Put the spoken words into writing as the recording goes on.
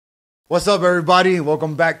What's up, everybody?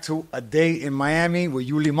 Welcome back to A Day in Miami with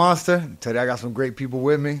Uly The Monster. Today I got some great people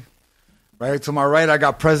with me. Right here to my right, I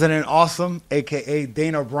got President Awesome, a.k.a.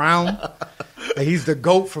 Dana Brown. He's the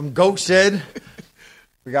GOAT from Goat Shed.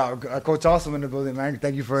 We got Coach Awesome in the building, man.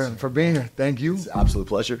 Thank you for being here. Thank you. It's an absolute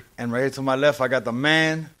pleasure. And right here to my left, I got the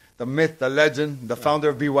man, the myth, the legend, the founder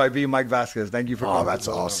of BYB, Mike Vazquez. Thank you for coming. Oh, that's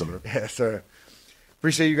awesome. Yes, sir.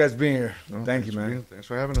 Appreciate you guys being here. No, Thank you, man. Thanks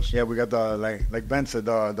for having us. Yeah, we got the, like Ben said,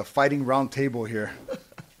 the fighting round table here.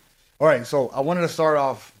 All right, so I wanted to start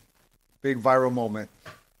off big viral moment.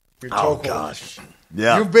 Your Oh, chokehold. gosh.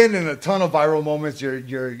 Yeah. You've been in a ton of viral moments. Your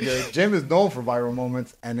gym is known for viral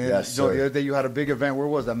moments. And then Yes, the sir. other day you had a big event. Where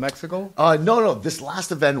was that? Mexico? No. This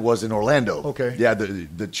last event was in Orlando. Okay. Yeah,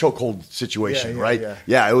 the chokehold situation, Yeah, right? yeah.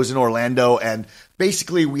 Yeah, it was in Orlando, and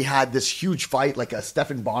basically we had this huge fight, like a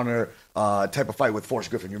Stephen Bonner type of fight with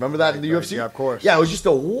Forrest Griffin. You remember that in the Right. UFC? Yeah, of course. Yeah, it was just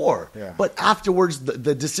a war. Yeah. But afterwards,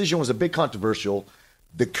 the decision was a bit controversial.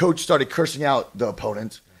 The coach started cursing out the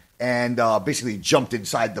opponent and basically jumped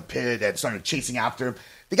inside the pit and started chasing after him.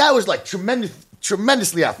 The guy was like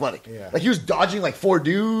tremendously athletic. Yeah. Like he was dodging like four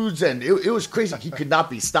dudes, and it was crazy. He could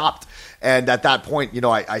not be stopped. And at that point,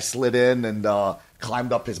 I slid in and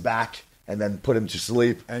climbed up his back and then put him to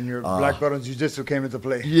sleep. And your black belt in jiu-jitsu came into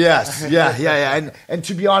play. Yes, yeah. And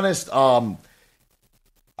to be honest, I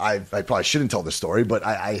probably shouldn't tell this story, but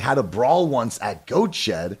I had a brawl once at Goat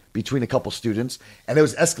Shed between a couple students, and it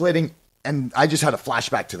was escalating, and I just had a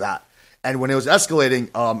flashback to that. And when it was escalating,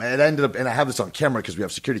 it ended up, and I have this on camera because we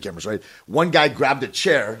have security cameras, right? One guy grabbed a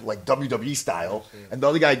chair, like WWE style, and the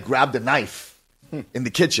other guy grabbed a knife in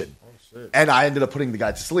the kitchen. And I ended up putting the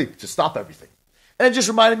guy to sleep to stop everything. And it just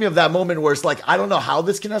reminded me of that moment where it's like, I don't know how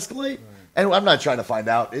this can escalate. And I'm not trying to find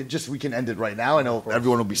out. We can end it right now. I know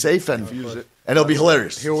everyone will be safe and it'll be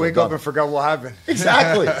hilarious. He'll wake up and forgot what happened.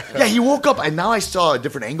 Exactly. Yeah, he woke up, and now I saw a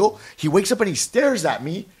different angle. He wakes up and he stares at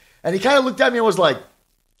me, and he kind of looked at me and was like,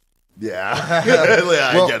 yeah,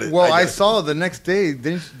 I get it. Well, I saw the next day.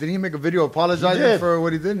 Didn't he make a video apologizing for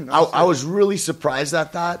what he did? I was really surprised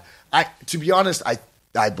at that. To be honest,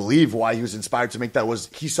 I believe why he was inspired to make that was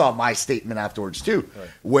he saw my statement afterwards too,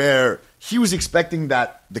 where he was expecting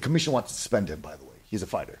that the commission wants to suspend him. By the way, he's a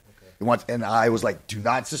fighter. And I was like, do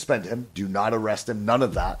not suspend him, do not arrest him, none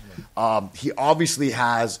of that. He obviously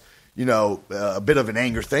has, a bit of an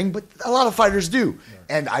anger thing, but a lot of fighters do.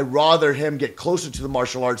 And I'd rather him get closer to the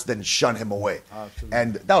martial arts than shun him away. Absolutely.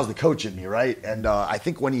 And that was the coach in me, right? And I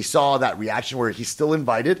think when he saw that reaction where he's still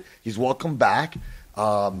invited, he's welcome back,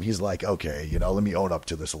 he's like, okay, let me own up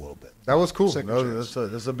to this a little bit. That was cool.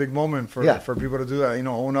 That's a big moment for people to do that,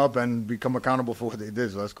 own up and become accountable for what they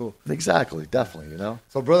did. So that's cool. Exactly, definitely,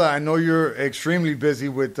 So, brother, I know you're extremely busy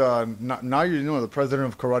with, now you're the president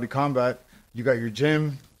of Karate Combat. You got your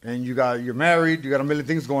gym, and you're married. You got a million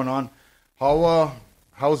things going on.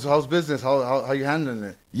 How's business? How you handling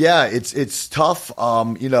it? Yeah, it's tough.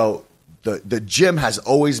 The gym has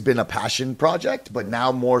always been a passion project, but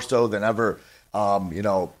now more so than ever,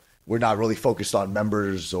 we're not really focused on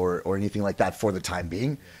members or anything like that for the time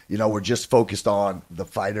being. We're just focused on the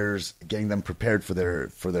fighters, getting them prepared for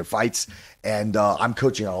their fights, and I'm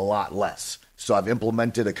coaching a lot less. So I've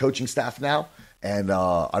implemented a coaching staff now. And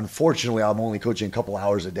unfortunately, I'm only coaching a couple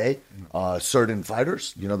hours a day, certain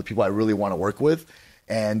fighters, the people I really want to work with.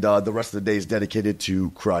 And the rest of the day is dedicated to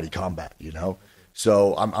Karate Combat,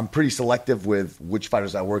 So I'm pretty selective with which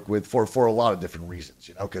fighters I work with for a lot of different reasons,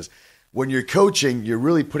 because when you're coaching, you're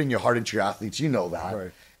really putting your heart into your athletes. You know that.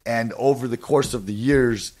 Right. And over the course of the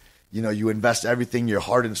years, you invest everything, your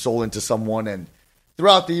heart and soul into someone. And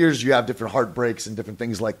throughout the years, you have different heartbreaks and different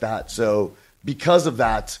things like that. So because of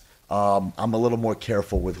that, I'm a little more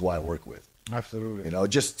careful with who I work with. Absolutely.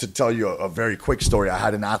 Just to tell you a very quick story, I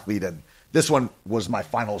had an athlete, and this one was my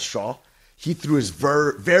final straw. He threw his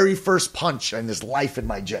very first punch in his life in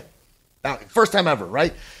my gym. Now, first time ever,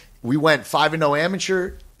 right? We went 5-0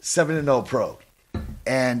 amateur, 7-0 pro.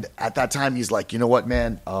 And at that time, he's like, you know what,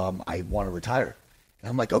 man? I want to retire. And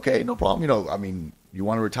I'm like, okay, no problem. You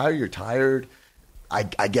want to retire? You're tired. I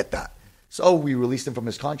get that. So we released him from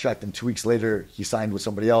his contract, and 2 weeks later, he signed with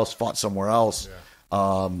somebody else, fought somewhere else.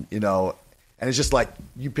 Yeah. And it's just like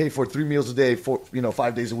you pay for 3 meals a day,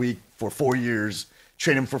 5 days a week for 4 years,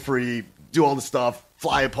 train him for free, do all the stuff,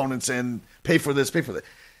 fly opponents in, pay for this, pay for that.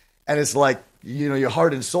 And it's like, your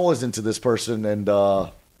heart and soul is into this person, and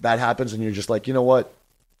that happens, and you're just like, you know what?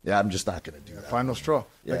 Yeah, I'm just not going to do that. Final straw.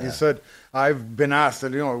 Yeah. Like you said, I've been asked,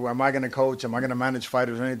 am I going to coach? Am I going to manage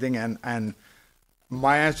fighters or anything? And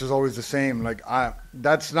my answer is always the same. Like,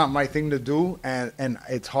 that's not my thing to do, and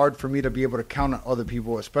it's hard for me to be able to count on other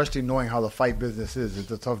people, especially knowing how the fight business is. It's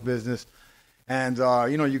a tough business. And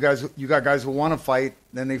you got guys who want to fight,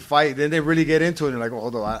 then they fight, then they really get into it, and like, well,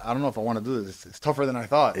 hold on, I don't know if I want to do this. It's tougher than I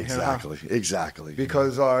thought. Exactly.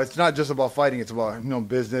 Because it's not just about fighting; it's about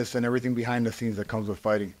business and everything behind the scenes that comes with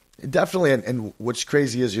fighting. Definitely, and what's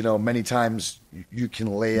crazy is many times you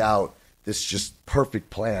can lay out this just perfect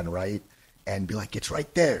plan, right, and be like, it's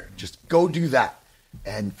right there, just go do that.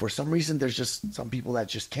 And for some reason, there's just some people that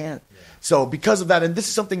just can't. Yeah. So because of that, and this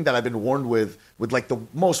is something that I've been warned with like the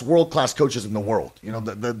most world-class coaches in the world,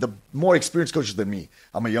 the more experienced coaches than me.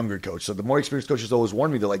 I'm a younger coach. So the more experienced coaches always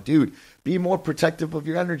warn me. They're like, dude, be more protective of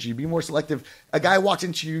your energy. Be more selective. A guy walks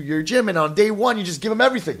into your gym and on day one, you just give him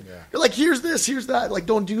everything. Yeah. You're like, here's this, here's that. Like,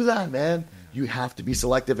 don't do that, man. Yeah. You have to be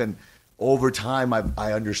selective. And over time,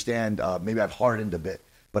 I understand, maybe I've hardened a bit,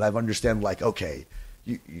 but I've understand like, okay,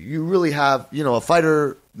 you really have, a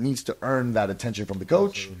fighter needs to earn that attention from the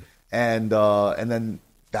coach. Absolutely. And then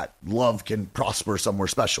that love can prosper somewhere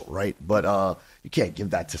special, right? But you can't give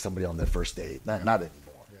that to somebody on their first date, not anymore.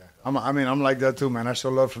 Yeah. I'm like that too, man. I show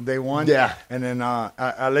love from day one. Yeah. And then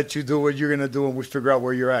I let you do what you're gonna do, and we figure out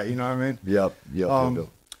where you're at. You know what I mean? Yep.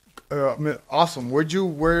 Awesome. Where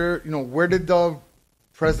did the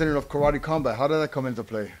president of Karate Combat? How did that come into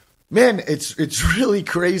play? Man, it's really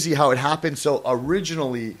crazy how it happened. So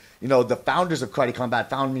originally, the founders of Karate Combat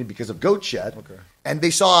found me because of Goat Shed. Okay. And they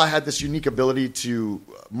saw I had this unique ability to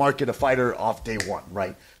market a fighter off day one,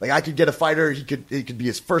 right? Like I could get a fighter, he could be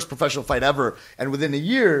his first professional fight ever, and within a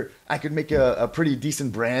year, I could make a pretty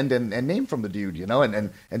decent brand and name from the dude,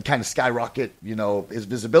 and kind of skyrocket, his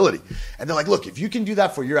visibility. And they're like, look, if you can do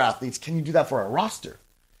that for your athletes, can you do that for our roster?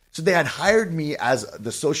 So they had hired me as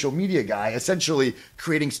the social media guy, essentially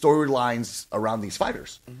creating storylines around these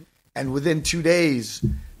fighters. Mm-hmm. And within 2 days,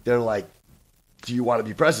 they're like, do you want to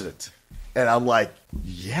be president? And I'm like,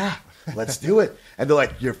 yeah, let's do it. And they're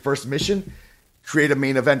like, your first mission, create a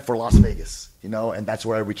main event for Las Vegas. And that's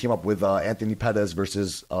where we came up with Anthony Pettis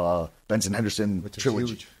versus Benson Henderson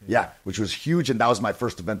trilogy. Huge. Yeah, which was huge. And that was my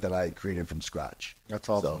first event that I created from scratch. That's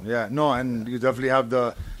awesome. So. Yeah, no, and you definitely have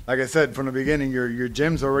like I said, from the beginning, your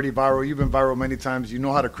gym's already viral. You've been viral many times. You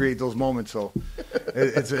know how to create those moments. So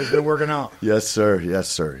it's been working out. Yes, sir.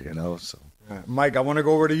 So. Yeah. Mike, I want to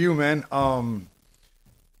go over to you, man.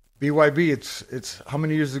 BYB, it's how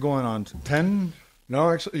many years is it going on? 10?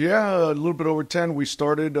 No, actually, yeah, a little bit over 10. We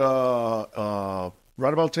started right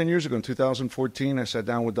about 10 years ago in 2014. I sat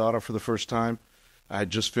down with Dada for the first time. I had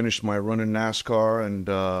just finished my run in NASCAR,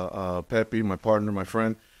 and Pepe, my partner, my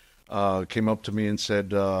friend, came up to me and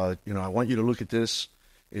said, I want you to look at this.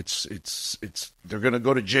 They're going to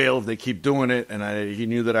go to jail if they keep doing it. And he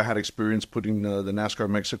knew that I had experience putting the NASCAR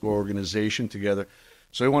Mexico organization together.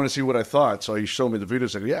 So he wanted to see what I thought. So he showed me the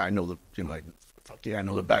videos. Like, yeah, I know I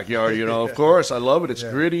know the backyard, of course. I love it. It's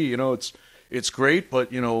gritty, it's great,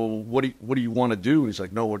 but, what do you want to do? And he's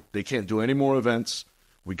like, no, they can't do any more events.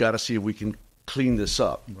 We got to see if we can clean this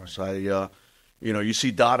up. Right. So you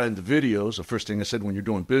see Dada in the videos. The first thing I said, when you're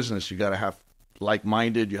doing business, you got to have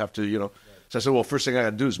like-minded. You have to, Right. So I said, well, first thing I got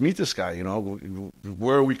to do is meet this guy,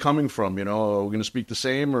 Where are we coming from, Are we going to speak the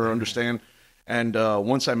same or understand? And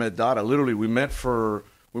once I met Dada, literally, we went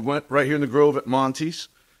right here in the Grove at Monty's.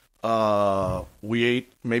 We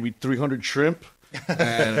ate maybe 300 shrimp,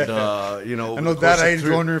 and I know Dada ate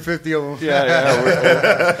 250 of them.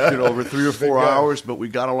 Yeah, over 3 or 4 hours. But we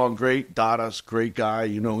got along great. Dada's a great guy.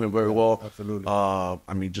 You know him very well.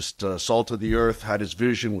 Absolutely. Just salt of the earth. Had his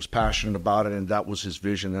vision. Was passionate about it, and that was his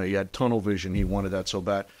vision. He had tunnel vision. He wanted that so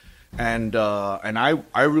bad, and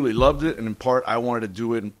I really loved it. And in part, I wanted to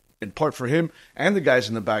do it. In part for him and the guys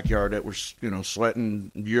in the backyard that were,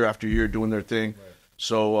 sweating year after year doing their thing. Right.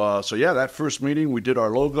 So yeah, that first meeting, we did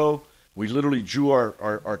our logo. We literally drew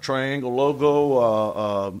our triangle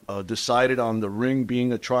logo, decided on the ring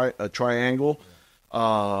being a triangle.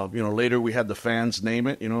 Yeah. Later we had the fans name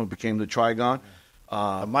it, it became the Trigon.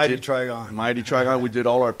 Mighty Trigon. Mighty Trigon. We did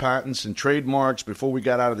all our patents and trademarks. Before we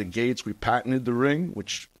got out of the gates, we patented the ring,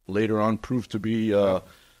 which later on proved to be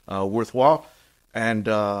worthwhile.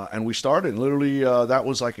 And we started. Literally, that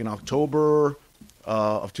was like in October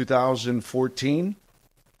of 2014.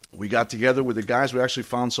 We got together with the guys. We actually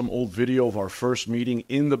found some old video of our first meeting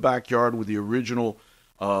in the backyard with the original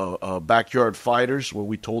backyard fighters, where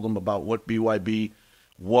we told them about what BYB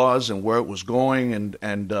was and where it was going.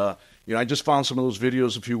 And I just found some of those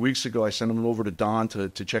videos a few weeks ago. I sent them over to Don to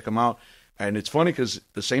check them out. And it's funny because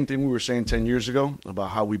the same thing we were saying 10 years ago about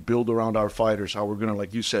how we build around our fighters, how we're going to,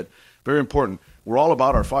 like you said, very important. We're all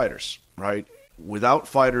about our fighters, right? Without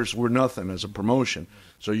fighters, we're nothing as a promotion.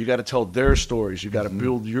 So you got to tell their stories. You got to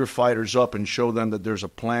build your fighters up and show them that there's a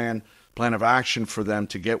plan plan of action for them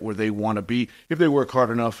to get where they want to be if they work hard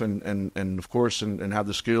enough and of course and have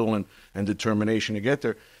the skill and determination to get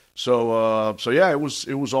there. So yeah, it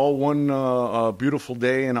was all one beautiful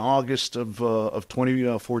day in August of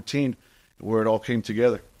 2014 where it all came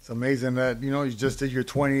together. It's amazing that you just did your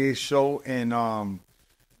 28th show in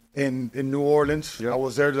New Orleans. Yeah. I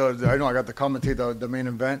was there. I got to commentate the main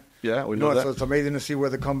event. Yeah, we know that. So it's amazing to see where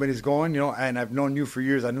the company's going. And I've known you for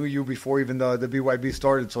years. I knew you before even the BYB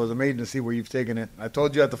started. So it's amazing to see where you've taken it. I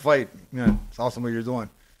told you at the fight. Yeah, it's awesome what you're doing.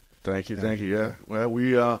 Thank you. Yeah. Well,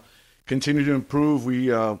 we continue to improve. We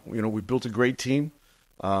built a great team.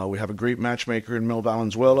 We have a great matchmaker in Mel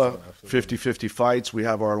Valenzuela. 50-50 fights. We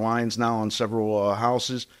have our lines now on several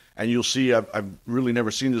houses, and you'll see. I've really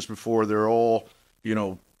never seen this before. They're all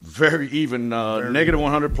very even. Negative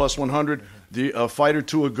 100 plus 100. A fight or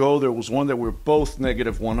two ago, there was one that we were both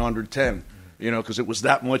negative 110. Because it was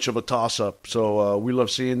that much of a toss-up. So we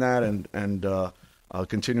love seeing that and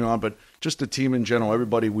continue on. But just the team in general,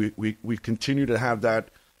 everybody, we continue to have that,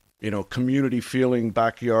 community feeling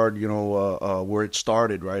backyard, where it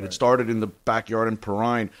started, right? It started in the backyard in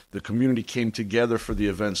Perrine. The community came together for the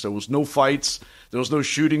events. There was no fights. There was no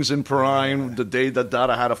shootings in Perrine. The day that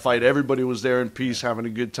Dada had a fight, everybody was there in peace, having a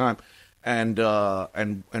good time. And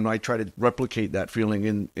I try to replicate that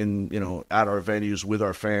feeling in at our venues with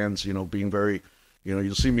our fans, being very,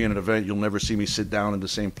 you'll see me in an event, you'll never see me sit down in the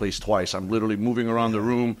same place twice. I'm literally moving around the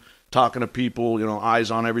room, talking to people,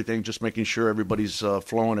 eyes on everything, just making sure everybody's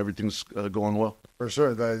flowing, everything's going well. For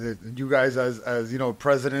sure. You guys as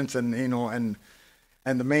presidents and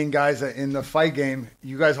the main guys in the fight game,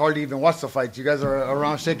 you guys hardly even watch the fights. You guys are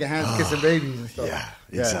around shaking hands, kissing babies and stuff. Yeah,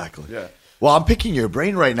 exactly. Yeah. Well, I'm picking your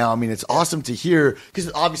brain right now. I mean, it's awesome to hear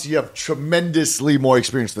because obviously you have tremendously more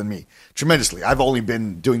experience than me. Tremendously. I've only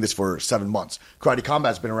been doing this for 7 months. Karate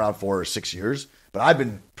Combat's been around for 6 years, but I've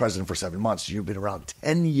been president for 7 months. You've been around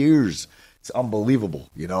 10 years. It's unbelievable,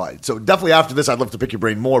 So definitely after this, I'd love to pick your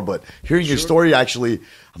brain more. But hearing your story, actually,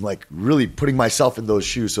 I'm like really putting myself in those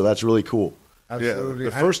shoes. So that's really cool. Absolutely. Yeah,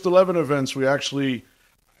 the first 11 events, we actually,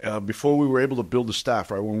 before we were able to build the staff,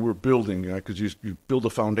 right, when we were building, because you build a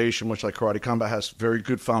foundation, much like Karate Combat has very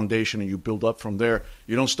good foundation, and you build up from there.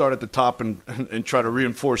 You don't start at the top and try to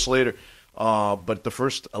reinforce later. But the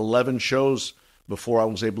first 11 shows, before I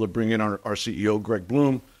was able to bring in our CEO, Greg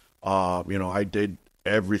Bloom, I did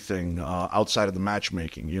everything outside of the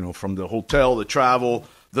matchmaking, from the hotel, the travel,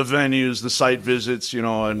 the venues, the site visits,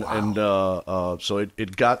 so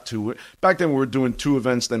it got to back then we were doing 2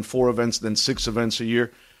 events, then 4 events, then 6 events a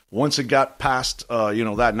year. Once it got past,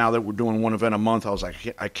 that now that we're doing 1 event a month, I was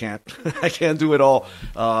like, I can't do it all.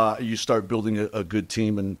 You start building a good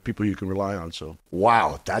team and people you can rely on. So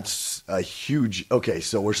wow, that's a huge. Okay,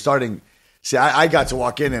 so we're starting. See, I got to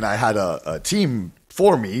walk in and I had a team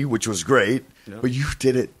for me, which was great. Yeah. But you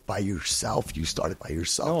did it by yourself. You started by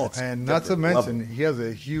yourself. And not to mention, he has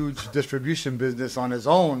a huge distribution business on his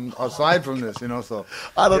own aside from this, So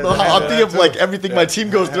I don't know how. I'm thinking of like everything my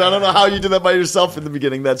team goes through. I don't know how you did that by yourself in the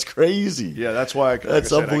beginning. That's crazy. Yeah, that's why.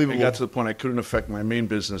 That's unbelievable. I got to the point I couldn't affect my main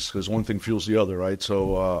business because one thing fuels the other, right?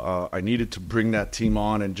 So I needed to bring that team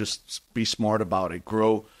on and just be smart about it,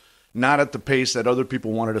 grow. Not at the pace that other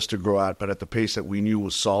people wanted us to grow at, but at the pace that we knew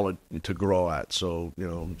was solid to grow at. So,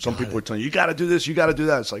 some people were telling you got to do this, you got to do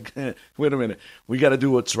that. It's like, wait a minute. We got to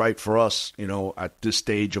do what's right for us, at this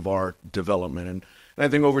stage of our development. And I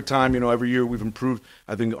think over time, every year we've improved.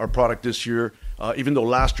 I think our product this year, even though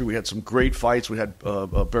last year we had some great fights, we had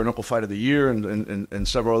a bare knuckle fight of the year and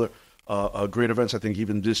several other great events. I think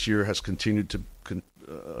even this year has continued to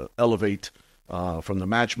elevate from the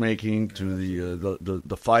matchmaking to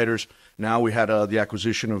the fighters. Now we had the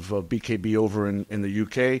acquisition of BKB over in the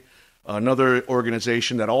UK, another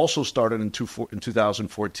organization that also started in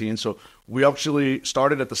 2014. So we actually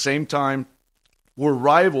started at the same time. We're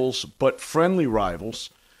rivals, but friendly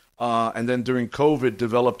rivals. And then during COVID,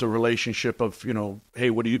 developed a relationship of,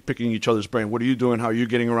 hey, what are you picking each other's brain? What are you doing? How are you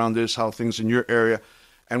getting around this? How are things in your area?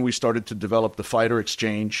 And we started to develop the fighter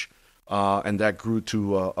exchange. And that grew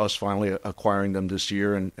to us finally acquiring them this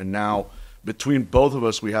year. And now between both of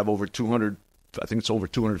us, we have over 200, I think it's over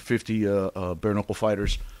 250 bare knuckle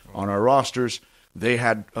fighters on our rosters. They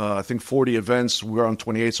had, I think, 40 events. We're on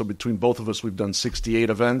 28. So between both of us, we've done 68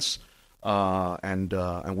 events. And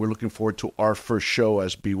we're looking forward to our first show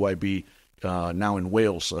as BYB now in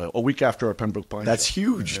Wales, a week after our Pembroke Pines. That's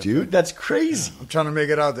huge, dude. That's crazy. I'm trying to make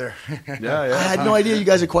it out there. Yeah. I had no idea you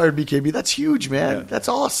guys acquired BKB. That's huge, man. Yeah. That's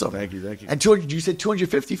awesome. Thank you. And you said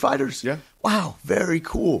 250 fighters? Yeah. Wow, very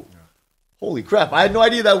cool. Yeah. Holy crap. I had no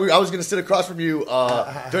idea that I was going to sit across from you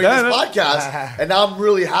during this podcast, and now I'm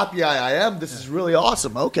really happy I am. This is really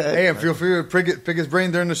awesome. Okay. Hey, and feel free to pick his brain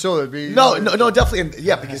during the show. That'd be, no, definitely. And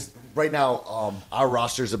yeah, because right now our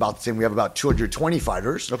roster is about the same. We have about 220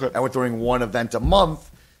 fighters, and we're throwing one event a month.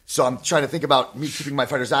 So I'm trying to think about me keeping my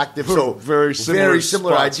fighters active. So very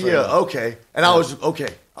similar idea. Right, okay. And I was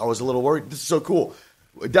a little worried. This is so cool.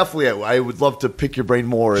 Definitely, I would love to pick your brain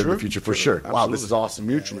more in the future for sure. Absolutely. Wow, this is awesome.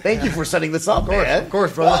 Mutually. Thank you for setting this up, man. Of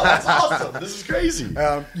course, brother. Wow, that's awesome. This is crazy.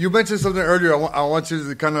 You mentioned something earlier I want you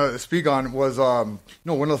to kind of speak on was, one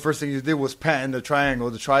of the first things you did was patent the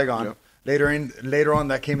triangle, the trigon. Yep. Later on,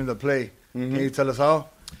 that came into play. Mm-hmm. Can you tell us how?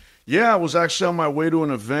 Yeah, I was actually on my way to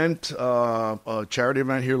an event, a charity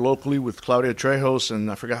event here locally with Claudia Trejos,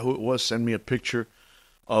 and I forgot who it was, sent me a picture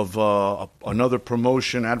of another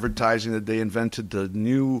promotion advertising that they invented the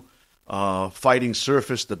new fighting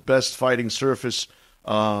surface, the best fighting surface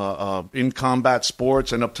in combat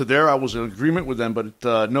sports. And up to there, I was in agreement with them,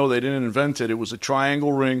 but no, they didn't invent it. It was a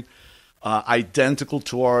triangle ring, identical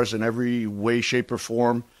to ours in every way, shape, or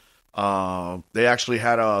form. They actually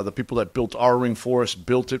had the people that built our ring for us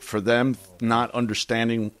built it for them, not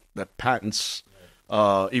understanding that patents.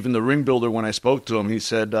 Even the ring builder, when I spoke to him, he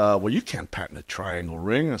said, well, you can't patent a triangle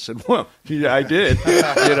ring. I said, well, yeah, I did.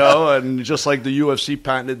 And just like the UFC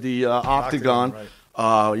patented the octagon, right.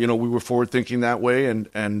 We were forward thinking that way. And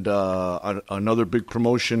another big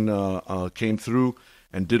promotion came through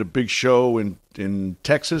and did a big show in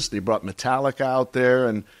Texas. They brought Metallica out there,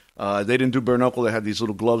 and they didn't do bare knuckle. They had these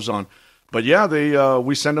little gloves on. But yeah,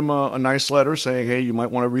 we sent them a nice letter saying, hey, you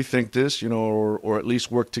might want to rethink this, or at least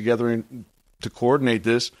work together to coordinate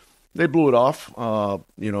this. They blew it off.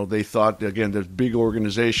 They thought, again, there's a big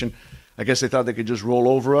organization. I guess they thought they could just roll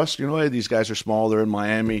over us. Hey, these guys are small. They're in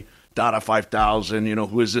Miami. Dada 5000,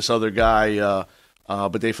 who is this other guy?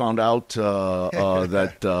 But they found out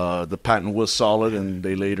that the patent was solid, and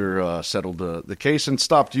they later settled the case and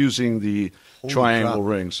stopped using the triangle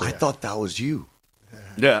rings. So. I thought that was you.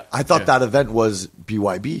 Yeah. I thought that event was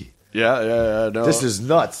BYB. Yeah. No. This is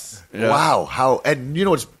nuts. Yeah. Wow. How, and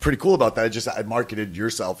what's pretty cool about that? I marketed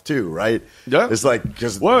yourself too, right? Yeah. It's like,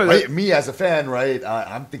 because me as a fan, right,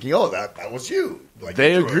 I'm thinking, that was you. Like,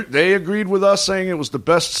 they agreed with us saying it was the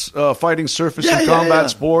best fighting surface in combat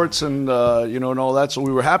sports, and and all that. So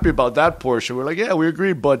we were happy about that portion. We're like, yeah, we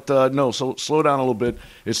agree, but no. So slow down a little bit.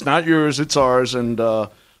 It's not yours, it's ours, and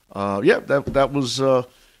that was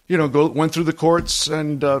went through the courts,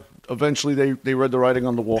 and eventually they read the writing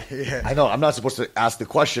on the wall. Yeah. I know. I'm not supposed to ask the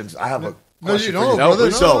questions. I have a. No,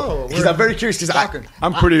 because I'm very curious. Because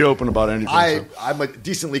I'm pretty open about anything. I'm a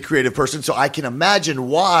decently creative person, so I can imagine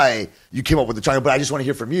why you came up with the triangle. But I just want to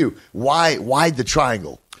hear from you. Why the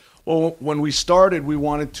triangle? Well, when we started, we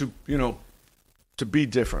wanted to be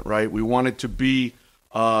different, right? We wanted to be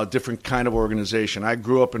a different kind of organization. I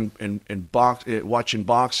grew up in watching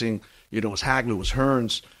boxing. It was Hagler, it was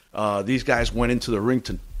Hearns. These guys went into the ring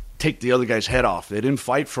to take the other guy's head off. They didn't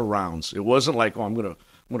fight for rounds. It wasn't like, the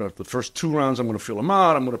first 2 rounds, I'm going to feel them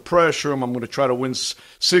out. I'm going to pressure them. I'm going to try to win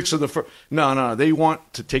 6 of the first. No. They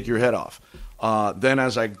want to take your head off. Then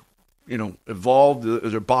as I, evolved,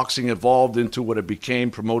 their boxing evolved into what it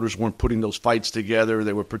became. Promoters weren't putting those fights together.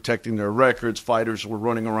 They were protecting their records. Fighters were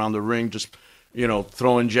running around the ring just,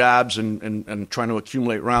 throwing jabs and trying to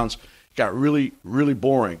accumulate rounds. It got really, really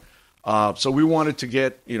boring. So we wanted to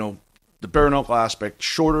get, the bare knuckle aspect,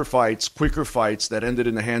 shorter fights, quicker fights that ended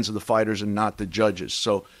in the hands of the fighters and not the judges.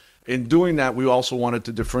 So in doing that, we also wanted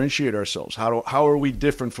to differentiate ourselves. How are we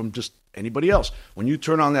different from just anybody else? When you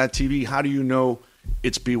turn on that TV, how do you know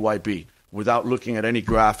it's BYB without looking at any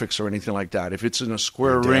graphics or anything like that? If it's in a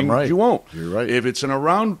square ring, you won't. You're right. If it's in a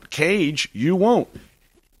round cage, you won't.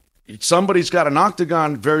 Somebody's got an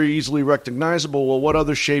octagon, very easily recognizable. Well, what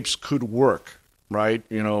other shapes could work, right?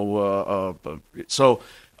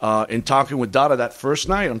 In talking with Dada that first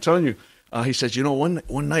night, I'm telling you, he says, one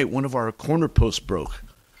night one of our corner posts broke,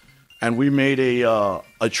 and we made a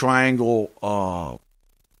triangle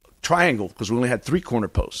because we only had 3 corner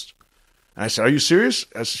posts. And I said, are you serious?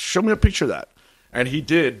 I said, show me a picture of that. And he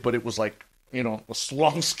did, but it was like, a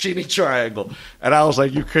long, skinny triangle. And I was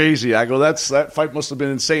like, you crazy. I go, that fight must have been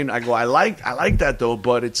insane. I go, I like that though,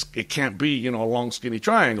 but it can't be, a long, skinny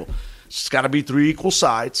triangle. It's got to be 3 equal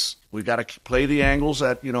sides. We got to play the angles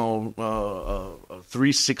at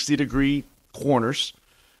 360-degree corners.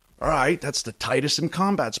 All right, that's the tightest in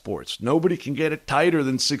combat sports. Nobody can get it tighter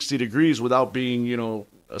than 60 degrees without being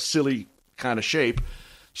a silly kind of shape.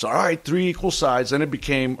 So all right, 3 equal sides. Then it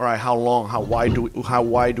became all right. How long? How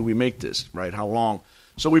wide do we make this? Right? How long?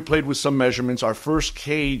 So we played with some measurements. Our first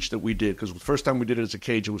cage that we did, because the first time we did it as a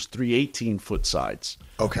cage, it was 3 18-foot sides.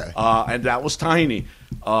 Okay. And that was tiny.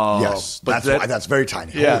 Yes, but that's very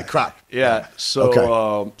tiny. Yeah, Holy crap. Yeah. So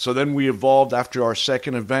Okay. so then we evolved after our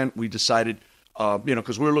second event. We decided,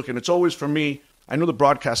 because we were looking, it's always for me, I know the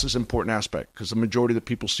broadcast is an important aspect because the majority of the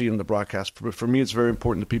people see it in the broadcast. For me, it's very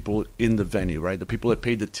important the people in the venue, right? The people that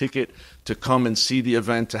paid the ticket to come and see the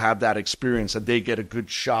event, to have that experience, that they get a good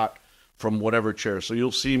shot from whatever chair. So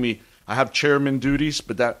you'll see me, I have chairman duties,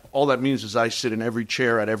 but all that means is I sit in every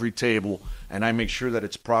chair at every table and I make sure that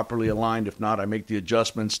it's properly aligned. If not, I make the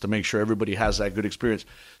adjustments to make sure everybody has that good experience.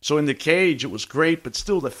 So in the cage, it was great, but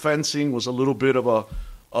still the fencing was a little bit of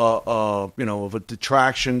a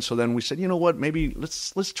detraction. So then we said, you know what, maybe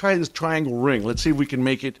let's try this triangle ring. Let's see if we can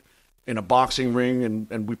make it in a boxing ring.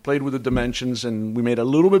 And we played with the dimensions and we made it a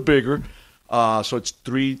little bit bigger. So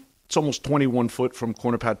it's almost 21 foot from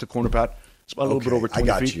corner pad to corner pad. It's about a little bit over 20 feet.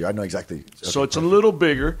 I got you. I know exactly. Okay, so it's a little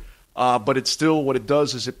bigger, but it's still, what it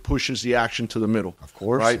does is it pushes the action to the middle. Of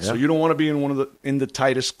course. Right? Yeah. So you don't want to be in the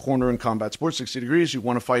tightest corner in combat sports, 60 degrees. You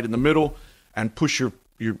want to fight in the middle and push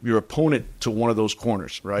your opponent to one of those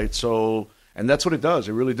corners, right? So, and that's what it does.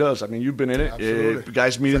 It really does. I mean, you've been in it.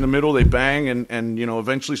 Guys meet in the middle, they bang, and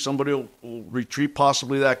eventually somebody will retreat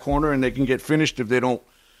possibly that corner, and they can get finished if they don't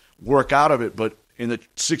work out of it. But in the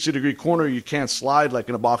 60-degree corner, you can't slide like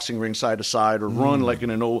in a boxing ring side to side or run like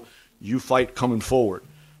in you fight coming forward.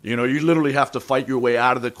 You literally have to fight your way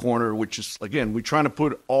out of the corner, which is, again, we're trying to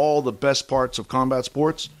put all the best parts of combat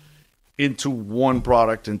sports into one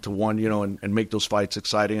product, into one, and make those fights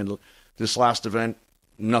exciting. And this last event,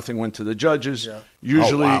 nothing went to the judges. Yeah.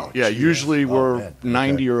 Usually we're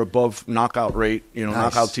 90 or above knockout rate,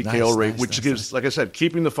 knockout TKO rate, which gives, like I said,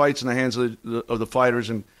 keeping the fights in the hands of the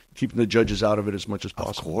fighters and keeping the judges out of it as much as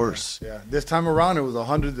possible. Of course. Yeah. This time around, it was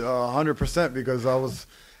 100% because I was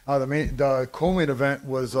the co-main event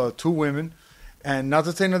was 2 women. And not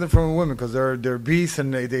to say nothing from women because they're beasts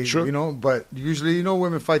and they sure. But usually,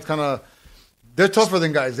 women fight kind of, they're tougher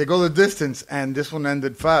than guys. They go the distance, and this one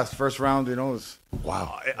ended fast. First round, was...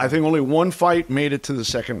 Wow. I think only one fight made it to the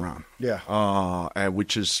second round. Yeah.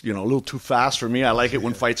 Which is, a little too fast for me. I like it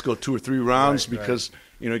when fights go 2 or 3 rounds because,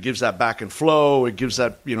 it gives that back and flow. It gives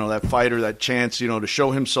that, that fighter that chance, to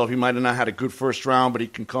show himself. He might have not had a good first round, but he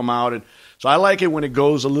can come out. And so I like it when it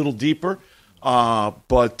goes a little deeper.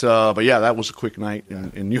 But yeah, that was a quick night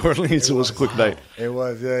in New Orleans. It was a quick night. It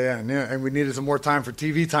was, yeah, and we needed some more time for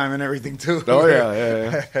TV time and everything too. Oh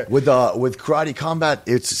yeah. With karate combat,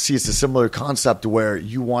 it's a similar concept where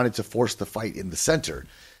you wanted to force the fight in the center.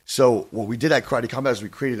 So what we did at karate combat is we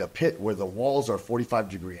created a pit where the walls are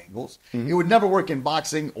 45-degree angles. Mm-hmm. It would never work in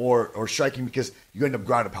boxing or striking because you end up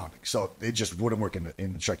ground and pounding. So it just wouldn't work in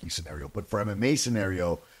the striking scenario. But for MMA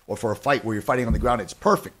scenario or for a fight where you're fighting on the ground, it's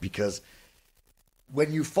perfect because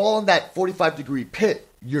when you fall in that 45-degree pit,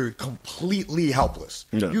 you're completely helpless.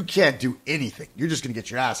 Yeah. You can't do anything. You're just going to get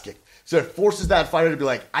your ass kicked. So it forces that fighter to be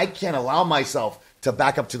like, I can't allow myself to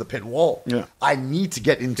back up to the pit wall. Yeah. I need to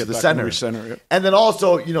get into the center. Yeah. And then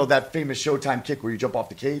also, that famous Showtime kick where you jump off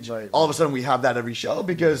the cage. Right. All of a sudden we have that every show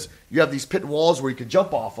because you have these pit walls where you can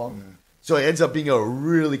jump off them. Mm. So it ends up being a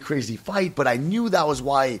really crazy fight. But I knew that was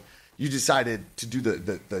why you decided to do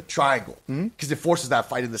the triangle because it forces that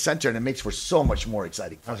fight in the center and it makes for so much more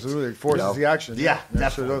exciting fights. Absolutely. It forces the action. Yeah,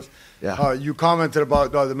 definitely. Yeah. You commented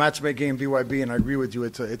about the matchmaking in BYB, and I agree with you.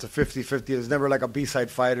 It's a 50-50. There's never like a B-side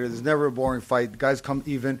fighter. There's never a boring fight. Guys come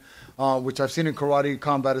even, which I've seen in karate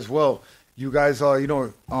combat as well. You guys,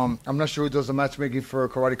 I'm not sure who does the matchmaking for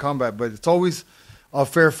karate combat, but it's always a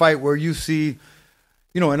fair fight where you see,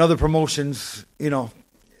 in other promotions,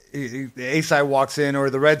 the A side walks in or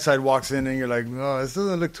the red side walks in and you're like, oh, this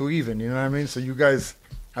doesn't look too even. You know what I mean? So you guys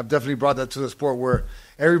have definitely brought that to the sport where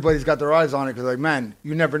everybody's got their eyes on it because, like, man,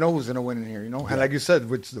 you never know who's going to win in here, Yeah. And like you said,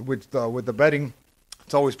 with the betting,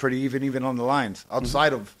 it's always pretty even on the lines.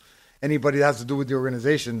 Outside of anybody that has to do with the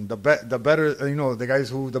organization, the better, the guys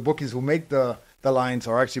the bookies who make the lines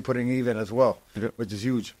are actually putting even as well, which is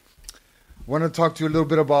huge. I want to talk to you a little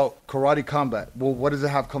bit about karate combat. Well, what does it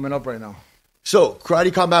have coming up right now? So,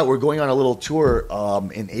 Karate Combat, we're going on a little tour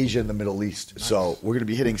in Asia and the Middle East. Nice. So, we're going to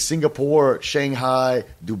be hitting Singapore, Shanghai,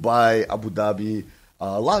 Dubai, Abu Dhabi,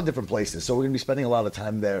 a lot of different places. So, we're going to be spending a lot of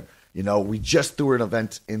time there. We just threw an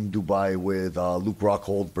event in Dubai with Luke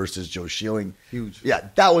Rockhold versus Joe Schilling. Huge. Yeah,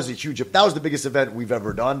 that was the biggest event we've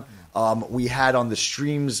ever done. We had on the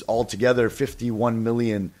streams altogether 51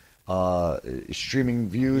 million streaming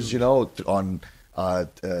views, on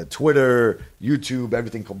Twitter, YouTube,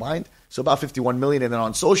 everything combined. So about 51 million. And then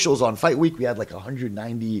on socials, on Fight Week, we had like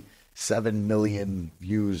 197 million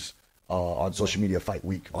views on social media Fight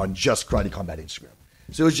Week on just Karate Combat Instagram.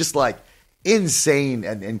 So it was just like insane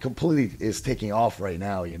and completely is taking off right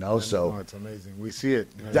now, you know. So it's amazing. We see it.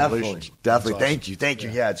 definitely. Awesome. Thank you.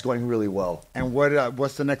 Yeah, it's going really well. And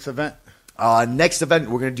what's the next event? Next event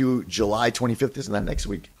we're gonna do July 25th. Isn't that next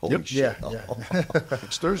week? Holy shit! Yeah.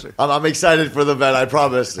 It's Thursday. I'm excited for the event. I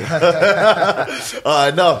promise. No,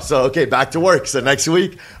 so okay, back to work. So next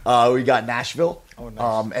week we got Nashville,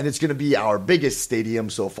 and it's gonna be our biggest stadium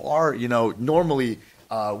so far. You know, normally.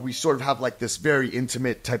 We sort of have like this very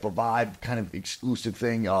intimate type of vibe, kind of exclusive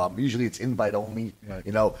thing. Usually it's invite only. Right.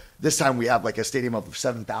 You know, this time we have like a stadium of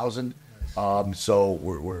 7,000. So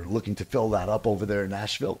we're looking to fill that up over there in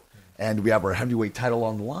Nashville. And we have our heavyweight title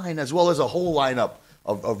on the line, as well as a whole lineup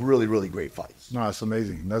of really, really great fights. No, that's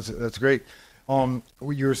amazing. That's great. You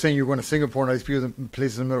were saying you were going to Singapore and all these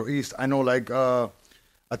places in the Middle East. I know like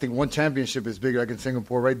I think one championship is big, like in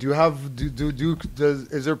Singapore, right?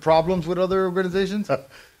 Is there problems with other organizations?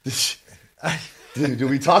 Do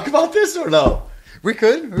we talk about this or no? We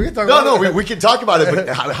could talk about it. We can talk about it,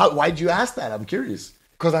 but why'd you ask that? I'm curious.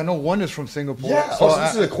 Because I know one is from Singapore. Yeah, so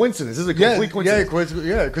this is a coincidence. This is a complete coincidence.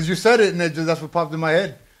 Yeah, because you said it, and that's what popped in my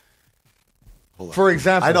head. For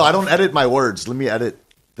example. I know, I don't edit my words. Let me edit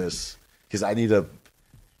this, because I need to...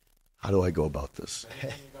 How do I go about this?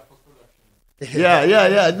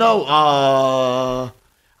 Yeah. No,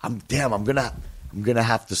 I'm gonna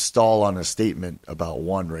have to stall on a statement about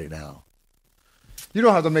one right now. You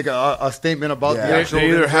don't have to make a statement about the actual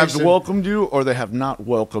They either have welcomed you or they have not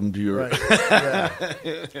welcomed you. Right.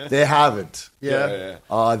 Yeah. They haven't. Yeah.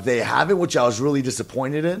 They haven't, which I was really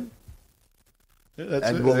disappointed in.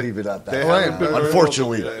 And we'll leave it at that.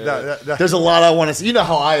 Unfortunately, there's a lot I want to see. You know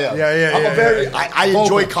how I am. I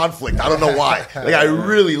enjoy conflict. I don't know why. Like I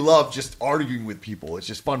really love just arguing with people. It's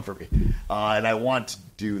just fun for me, and I want to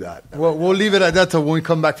do that. Well, we'll leave it at that till when we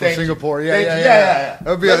come back from Singapore. Yeah.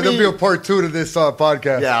 There'll be a part 2 to this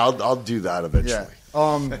podcast. Yeah, I'll do that eventually.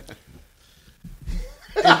 Yeah.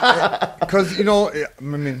 Because at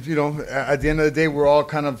the end of the day, we're all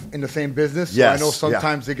kind of in the same business. Yes, so I know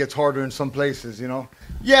sometimes it gets harder in some places.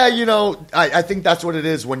 Yeah, I think that's what it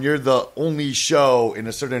is. When you're the only show in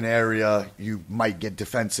a certain area, you might get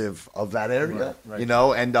defensive of that area. Right.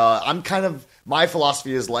 And I'm kind of my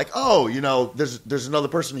philosophy is like, there's another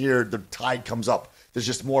person here. The tide comes up. There's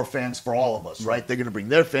just more fans for all of us, right? They're going to bring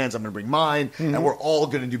their fans. I'm going to bring mine, and we're all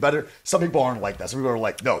going to do better. Some people aren't like that. Some people are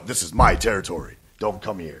like, no, this is my territory. Don't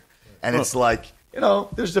come here. And it's like,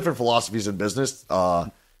 there's different philosophies in business.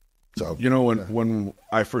 When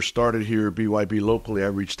I first started here at BYB locally, I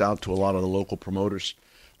reached out to a lot of the local promoters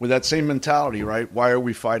with that same mentality, right? Why are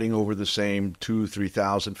we fighting over the same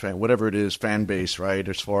 2,000-3,000 fan, whatever it is, fan base, right?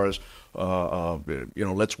 As far as,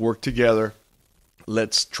 let's work together.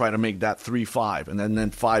 Let's try to make that 3-5 and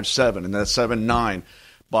then 5-7 and then 7-9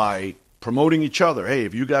 by promoting each other. Hey,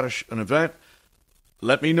 if you got an event,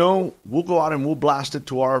 let me know. We'll go out and we'll blast it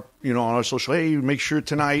to our, on our social. Hey, make sure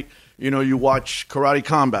tonight, you watch Karate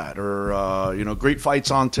Combat or, Great Fights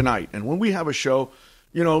on tonight. And when we have a show,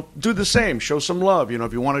 do the same. Show some love.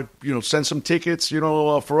 If you want to, send some tickets,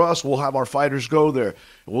 for us, we'll have our fighters go there.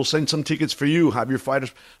 We'll send some tickets for you. Have your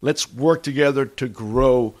fighters. Let's work together to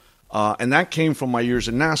grow. And that came from my years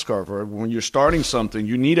in NASCAR. When you're starting something,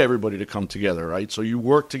 you need everybody to come together, right? So you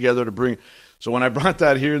work together to bring. So when I brought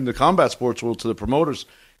that here in the combat sports world to the promoters,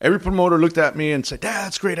 every promoter looked at me and said,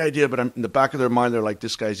 that's a great idea. But in the back of their mind, they're like,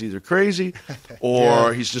 this guy's either crazy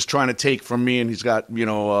or he's just trying to take from me and he's got,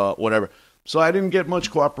 whatever. So I didn't get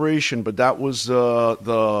much cooperation, but that was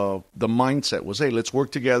the mindset was, hey, let's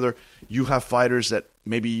work together. You have fighters that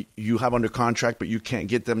maybe you have under contract, but you can't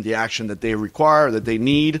get them the action that they require, that they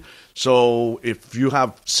need. So if you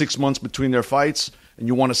have 6 months between their fights, and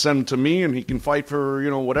you want to send him to me and he can fight for,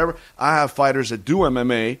 whatever. I have fighters that do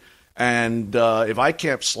MMA, and if I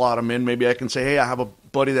can't slot him in, maybe I can say, hey, I have a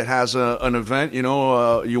buddy that has an event, you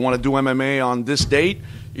want to do MMA on this date,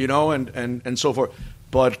 and so forth.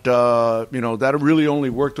 But, that really only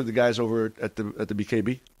worked with the guys over at the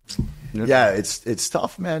BKB. Yeah, it's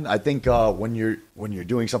tough, man. I think when you're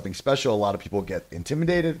doing something special, a lot of people get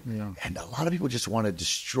intimidated, and a lot of people just want to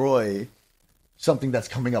destroy something that's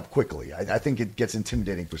coming up quickly. I think it gets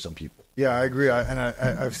intimidating for some people. Yeah, I agree.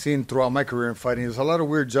 I've seen throughout my career in fighting, there's a lot of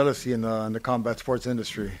weird jealousy in the combat sports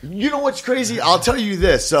industry. You know what's crazy? I'll tell you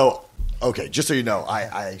this. So, okay, just so you know,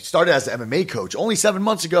 I started as an MMA coach. Only 7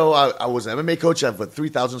 months ago, I was an MMA coach. I have a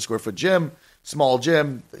 3,000 square foot gym, small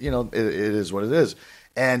gym. It is what it is.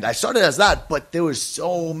 And I started as that, but there was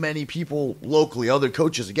so many people locally, other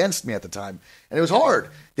coaches against me at the time. And it was hard.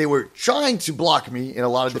 They were trying to block me in a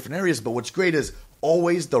lot of different areas, but what's great is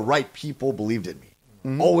always the right people believed in me.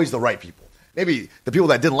 Always the right people. Maybe the people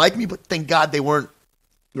that didn't like me, but thank God they weren't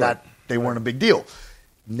weren't a big deal.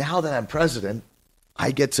 Now that I'm president,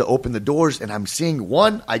 I get to open the doors, and I'm seeing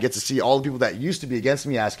I get to see all the people that used to be against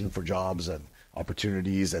me asking for jobs and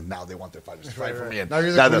opportunities, and now they want their fighters to fight for me. And now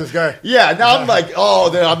you're the coolest guy. Yeah, now I'm like,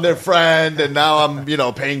 I'm their friend, and now I'm,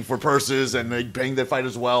 paying for purses and paying their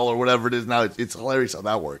fighters well or whatever it is. Now it's hilarious how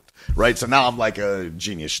that worked, right? So now I'm like a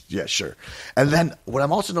genius. Yeah, sure. And then what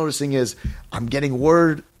I'm also noticing is I'm getting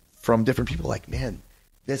word from different people like, man,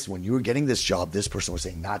 when you were getting this job, this person was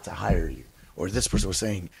saying not to hire you, or this person was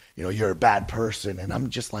saying, you're a bad person, and I'm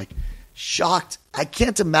just like shocked. I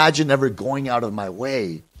can't imagine ever going out of my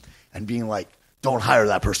way and being like, don't hire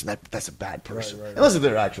that person. That's a bad person. Right. Unless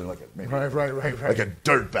they're actually like a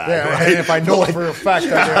dirt bag. Yeah, right? And if I know for a fact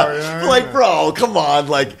that they are. Like, bro, come on.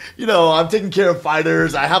 Like, I'm taking care of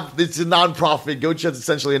fighters. It's a nonprofit. GoChat's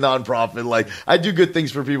essentially a nonprofit. Like, I do good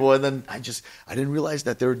things for people. And then I didn't realize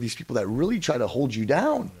that there are these people that really try to hold you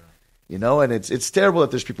down. And it's terrible that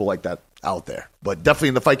there's people like that out there. But definitely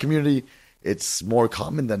in the fight community, it's more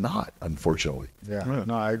common than not, unfortunately. Yeah.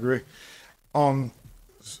 No, I agree.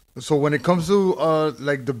 So when it comes to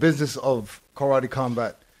like the business of karate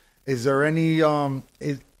combat, is there any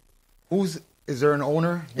is there an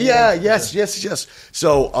owner? Yes.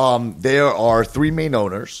 So there are 3 main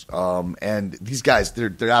owners, and these guys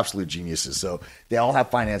they're absolute geniuses. So they all have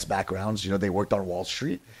finance backgrounds. They worked on Wall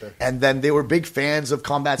Street, and then they were big fans of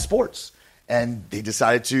combat sports. And they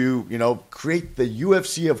decided to, create the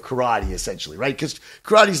UFC of karate, essentially, right? Because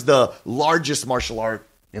karate's the largest martial art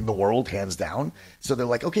in the world, hands down. So they're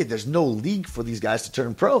like, okay, there's no league for these guys to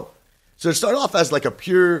turn pro. So it started off as like a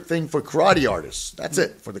pure thing for karate artists. That's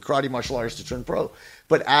it, for the karate martial artists to turn pro.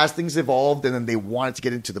 But as things evolved and then they wanted to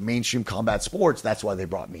get into the mainstream combat sports, that's why they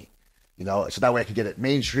brought me. So that way I could get it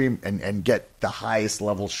mainstream and get the highest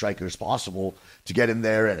level strikers possible to get in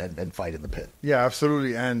there and fight in the pit. Yeah,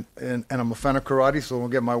 absolutely. And I'm a fan of karate, so I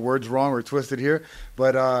won't get my words wrong or twisted here.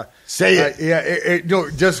 But say it.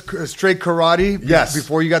 Just straight karate. Yes.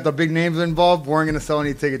 Before you got the big names involved, weren't going to sell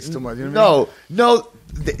any tickets too much. No,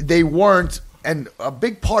 they weren't. And a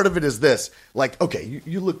big part of it is this. Like, okay,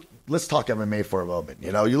 you look. Let's talk MMA for a moment.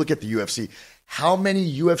 You look at the UFC. How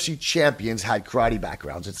many UFC champions had karate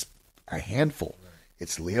backgrounds? It's a handful.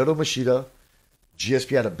 It's Lyoto Machida.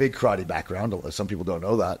 GSP had a big karate background. Some people don't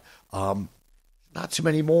know that. Not too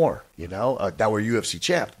many more, that were UFC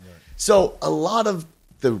champ. Right. So a lot of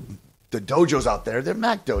the dojos out there, they're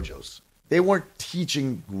Mac dojos. They weren't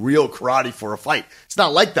teaching real karate for a fight. It's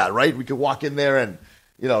not like that, right? We could walk in there and,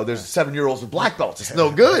 there's 7-year-olds with black belts. It's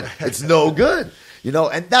no good. It's no good.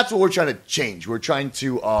 And that's what we're trying to change. We're trying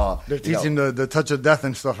to they're teaching the touch of death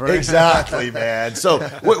and stuff, right? Exactly, man. So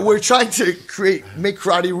we're trying to make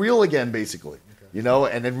karate real again, basically.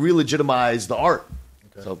 And then re-legitimize the art.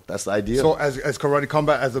 Okay. So that's the idea. So as karate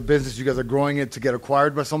combat as a business, you guys are growing it to get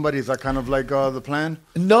acquired by somebody. Is that kind of like the plan?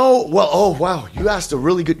 No. Well, oh wow, you asked a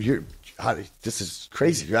really good. This is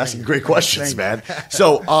crazy. You're asking great questions, man.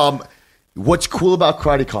 So what's cool about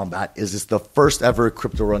karate combat is it's the first ever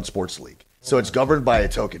crypto-run sports league. So it's governed by a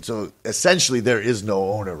token. So essentially, there is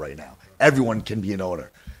no owner right now. Everyone can be an owner.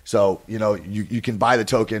 So you can buy the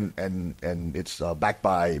token, and it's backed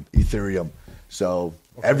by Ethereum. So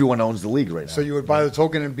everyone owns the league right now. So you would buy the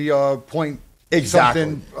token and be a point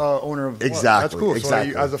something owner of exactly. That's cool.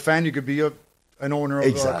 Exactly. So as a fan, you could be an owner of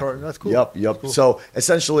exactly. That's cool. Yep. Cool. So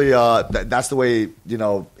essentially, that's the way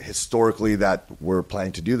historically that we're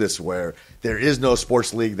planning to do this, where there is no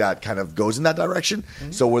sports league that kind of goes in that direction.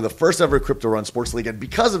 Mm-hmm. So we're the first ever crypto run sports league, and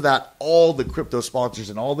because of that, all the crypto sponsors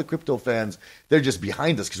and all the crypto fans, they're just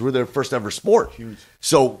behind us because we're their first ever sport. Huge.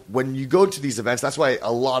 So when you go to these events, that's why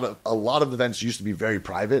a lot of events used to be very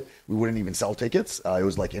private. We wouldn't even sell tickets. It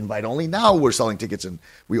was like invite only. Now we're selling tickets and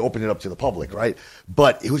we open it up to the public, right?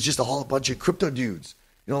 But it was just a whole bunch of crypto dudes,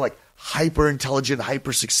 like hyper intelligent,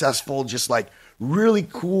 hyper successful, just like really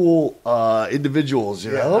cool individuals,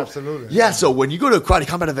 you know? Absolutely. Yeah, so when you go to a karate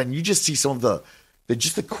combat event, you just see some of the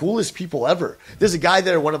coolest people ever. There's a guy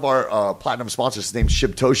there, one of our platinum sponsors, his name's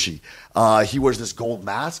Shib Toshi. He wears this gold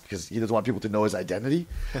mask because he doesn't want people to know his identity.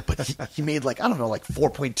 But he made like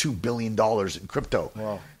 $4.2 billion in crypto.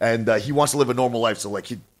 Wow. And he wants to live a normal life, so like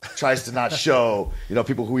he tries to not show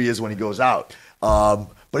people who he is when he goes out.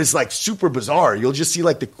 But it's like super bizarre. You'll just see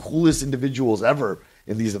like the coolest individuals ever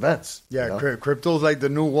in these events. Yeah, crypto's like the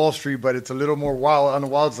new Wall Street, but it's a little more wild on the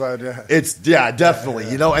wild side. Yeah. It's definitely.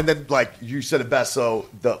 And then like you said it best. So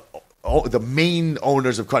the main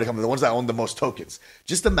owners of Karate Combat, the ones that own the most tokens.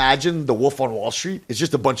 Just imagine the Wolf on Wall Street. It's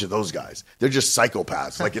just a bunch of those guys. They're just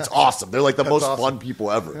psychopaths. Like, it's awesome. They're like the most fun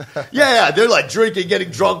people ever. Yeah, they're like drinking, getting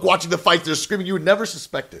drunk, watching the fights. They're screaming. You would never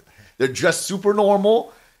suspect it. They're dressed super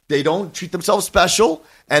normal. They don't treat themselves special,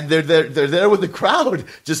 and they're there with the crowd,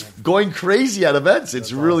 just going crazy at events.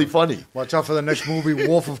 It's really funny. Watch out for the next movie,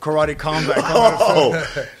 Wolf of Karate Combat.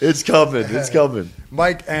 Oh, it's coming. It's coming.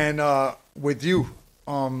 Mike, and with you,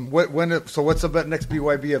 what's the next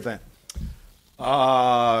BYB event?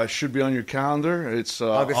 Should be on your calendar. It's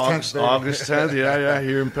August 10th. August 10th, yeah,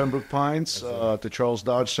 here in Pembroke Pines at the Charles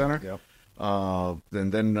Dodge Center. Yep.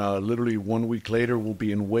 And then literally 1 week later, we'll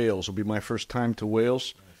be in Wales. It'll be my first time to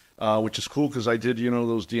Wales. Which is cool because I did,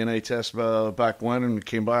 those DNA tests back when, and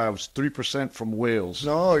came by. I was 3% from Wales.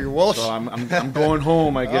 No, you're Welsh. So I'm going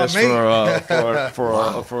home, I guess,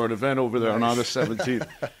 for an event over there on August 17th.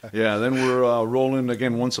 Yeah, then we're rolling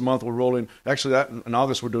again once a month. We're rolling. Actually, that in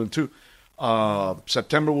August we're doing two.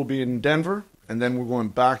 September we'll be in Denver, and then we're going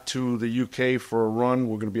back to the UK for a run.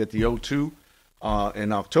 We're going to be at the O2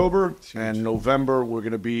 in October, and November we're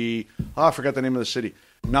going to be. I forgot the name of the city.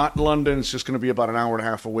 Not London. It's just going to be about an hour and a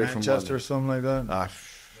half away from London. Manchester or something like that.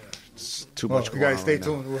 It's too much. You guys stay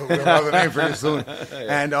tuned. We'll have the name for you soon.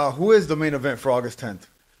 And who is the main event for August 10th?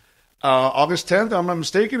 August 10th, I'm not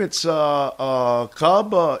mistaken. It's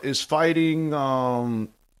Cub is fighting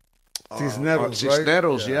Cisneros, right?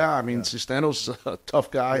 Cisneros, yeah. I mean, Cisneros, a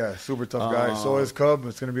tough guy. Yeah, super tough guy. So is Cub.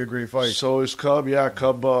 It's going to be a great fight. So is Cub, yeah.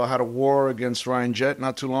 Cub had a war against Ryan Jett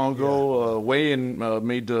not too long ago. Weigh-in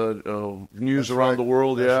made news around the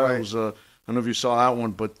world, yeah. Right. It was, I don't know if you saw that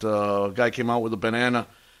one, but a guy came out with a banana,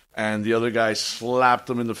 and the other guy slapped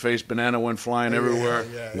him in the face. Banana went flying everywhere.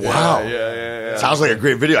 Wow. Yeah. Sounds like a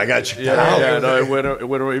great video. I got to check that out. Yeah, no, it went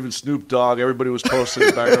over. Even Snoop Dogg, everybody was posting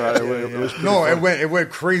it back around. It went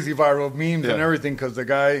crazy viral, memes and everything, because the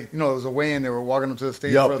guy, it was a weigh-in. They were walking up to the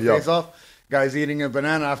stage for the face-off. Guy's eating a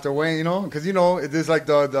banana after weighing, because, it is like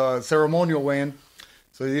the ceremonial weigh-in.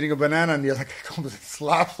 So he's eating a banana, and you're like, come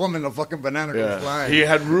slap him, and the fucking banana goes flying. He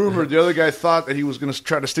had rumored, the other guy thought that he was going to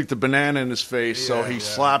try to stick the banana in his face, so he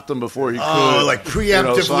slapped him before he could. Oh, like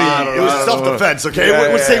preemptively. It was self-defense,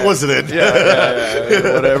 okay? What state was it in?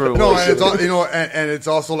 Yeah, whatever it was. No, and it's and it's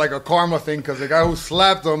also like a karma thing, because the guy who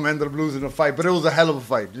slapped him ended up losing the fight. But it was a hell of a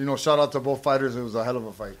fight. Shout out to both fighters. It was a hell of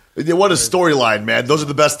a fight. What a storyline, man. Those are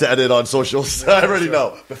the best to edit on socials. I already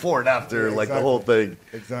know. Before and after, like the whole thing.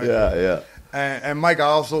 Exactly. Yeah. And Mike, I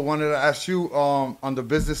also wanted to ask you on the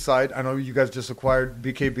business side. I know you guys just acquired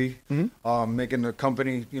BKB, making the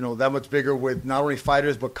company that much bigger with not only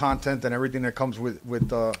fighters but content and everything that comes with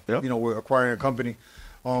with acquiring a company.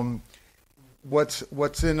 What's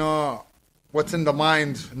in the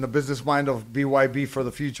mind, in the business mind of BYB for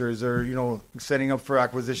the future? Is there setting up for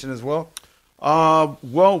acquisition as well?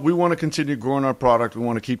 Well, we want to continue growing our product. We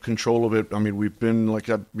want to keep control of it. I mean, we've been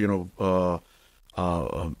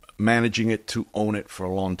managing it to own it for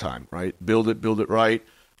a long time, right? Build it right.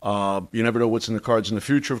 You never know what's in the cards in the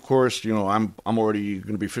future, of course. I'm already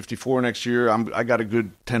going to be 54 next year. I got a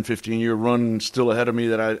good 10, 15-year run still ahead of me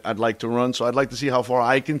that I'd like to run. So I'd like to see how far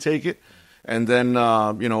I can take it. And then,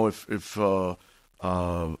 if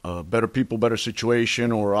better people, better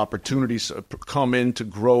situation, or opportunities come in to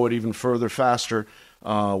grow it even further, faster,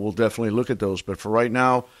 we'll definitely look at those. But for right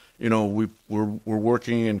now, we're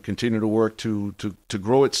working and continue to work to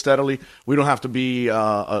grow it steadily. We don't have to be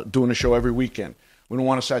doing a show every weekend. We don't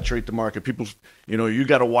want to saturate the market. People, you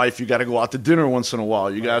got a wife, you got to go out to dinner once in a while.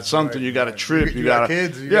 You got something, you got a trip, you got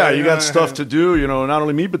kids, you got stuff to do. Not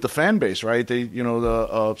only me but the fan base, right? They,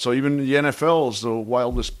 so even the NFL is the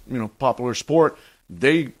wildest, popular sport.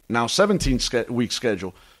 They now 17-week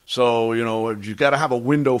schedule. So, you got to have a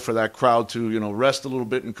window for that crowd to, rest a little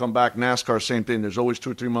bit and come back. NASCAR, same thing. There's always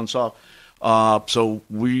 2 or 3 months off. So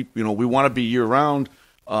we want to be year round,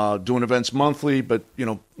 doing events monthly, but,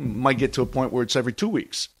 might get to a point where it's every 2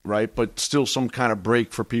 weeks, right? But still some kind of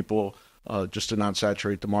break for people, just to not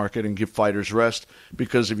saturate the market and give fighters rest.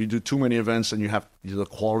 Because if you do too many events, then you have the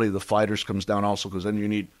quality of the fighters comes down also, because then you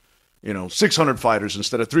need, 600 fighters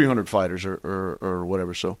instead of 300 fighters or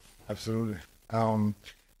whatever. So absolutely.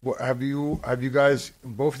 Have you guys,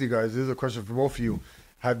 both of you guys, this is a question for both of you,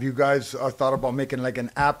 have you guys thought about making like an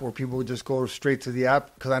app where people would just go straight to the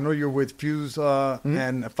app? Because I know you're with Fuse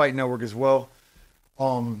and Fight Network as well.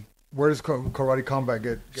 Where does Karate Combat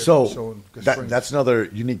get shown? That's another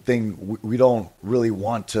unique thing. We don't really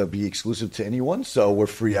want to be exclusive to anyone, so we're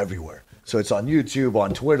free everywhere. So it's on YouTube,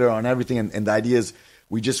 on Twitter, on everything, and the idea is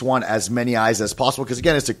we just want as many eyes as possible, because,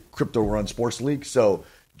 again, it's a crypto-run sports league, so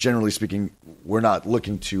generally speaking, we're not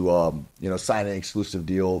looking to sign an exclusive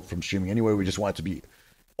deal from streaming anywhere. We just want it to be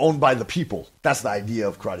owned by the people. That's the idea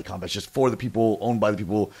of Karate Combat. It's just for the people, owned by the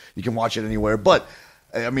people. You can watch it anywhere. But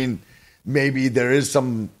I mean, maybe there is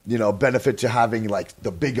some benefit to having like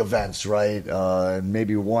the big events, right? And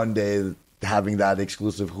maybe one day having that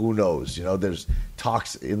exclusive. Who knows? There's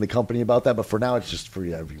talks in the company about that, but for now, it's just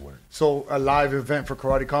free everywhere. So a live event for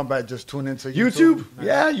Karate Combat, just tune into YouTube.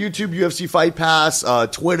 Yeah, YouTube, UFC Fight Pass,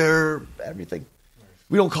 Twitter, everything.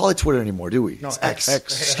 We don't call it Twitter anymore, do we? No, it's X.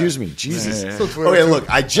 Excuse me, Jesus. Yeah. Okay, look,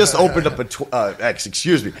 I just opened up X.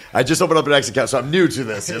 Excuse me, I just opened up an X account, so I'm new to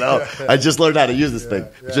this. I just learned how to use this thing.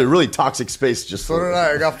 It's a really toxic space. So did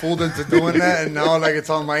I. I got fooled into doing that, and now it's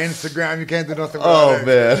on my Instagram. You can't do nothing about it.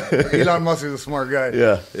 Man, Elon Musk is a smart guy.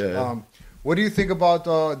 Yeah. What do you think about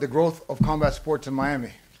the growth of combat sports in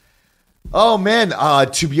Miami? Oh man,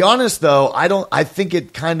 to be honest though, I think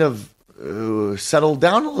it kind of settled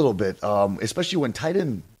down a little bit, especially when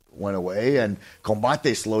Titan went away and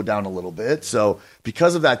Combate slowed down a little bit. So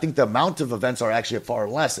because of that, I think the amount of events are actually far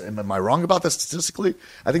less. Am I wrong about that statistically?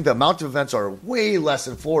 I think the amount of events are way less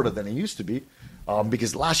in Florida than it used to be.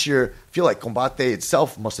 Because last year, I feel like Combate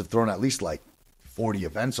itself must have thrown at least like 40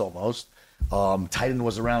 events almost. Titan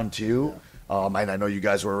was around too. And I know you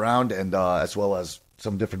guys were around, and as well as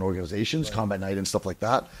some different organizations, right. Combat Night and stuff like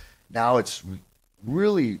that. Now it's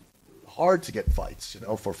really hard to get fights,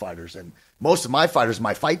 for fighters. And most of my fighters,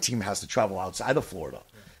 my fight team has to travel outside of Florida.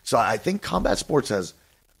 So I think combat sports has,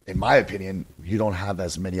 in my opinion, you don't have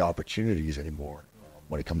as many opportunities anymore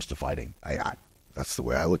when it comes to fighting. That's the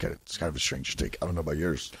way I look at it. It's kind of a strange take. I don't know about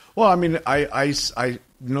yours. Well, I mean, I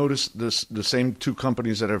noticed the same two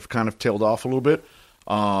companies that have kind of tailed off a little bit.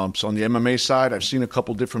 So on the MMA side, I've seen a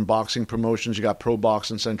couple different boxing promotions. You got Pro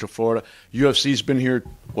Box in Central Florida. UFC's been here,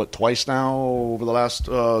 twice now over the last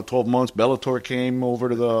 12 months. Bellator came over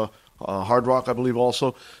to the Hard Rock, I believe,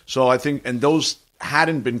 also. So I think, and those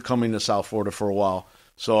hadn't been coming to South Florida for a while.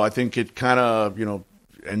 So I think it kind of,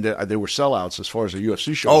 and they were sellouts as far as the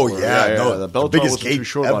UFC shows. Oh, yeah. The Bellator biggest wasn't gate too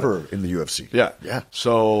short ever in the UFC. Yeah.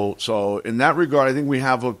 So in that regard, I think we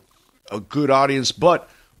have a good audience, but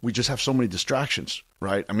we just have so many distractions,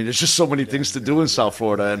 right? I mean, there's just so many things to do in South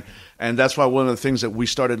Florida. And that's why one of the things that we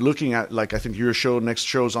started looking at, like I think your next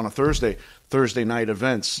show's on a Thursday night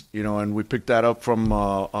events, and we picked that up from,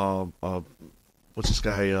 what's this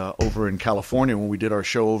guy over in California when we did our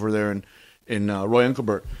show over there in Roy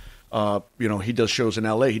Engelbert. He does shows in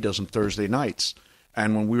L.A. He does them Thursday nights.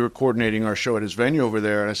 And when we were coordinating our show at his venue over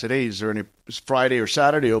there, and I said, hey, is Friday or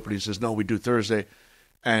Saturday open? He says, no, we do Thursday.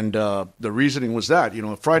 And the reasoning was that,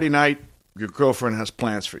 Friday night, your girlfriend has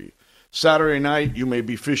plans for you. Saturday night, you may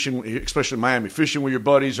be fishing, especially in Miami, fishing with your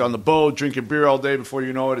buddies on the boat, drinking beer all day. Before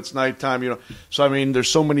you know it, it's nighttime. So I mean, there's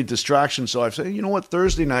so many distractions. So I've said,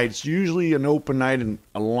 Thursday night, it's usually an open night and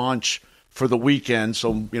a launch for the weekend.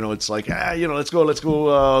 So it's like, let's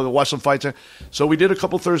go watch some fights. So we did a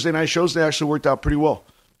couple Thursday night shows. They actually worked out pretty well.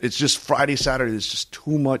 It's just Friday, Saturday. There's just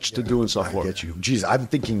too much to do in South Florida. I get you. Jeez, I'm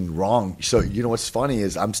thinking wrong. So what's funny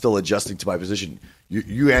is I'm still adjusting to my position.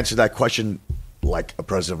 You answered that question like a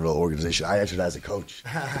president of an organization. I answered as a coach,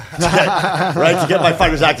 right? To get my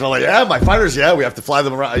fighters active. I'm like, my fighters, we have to fly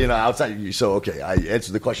them around, outside. So, okay, I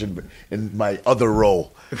answered the question in my other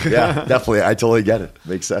role. Yeah, definitely. I totally get it.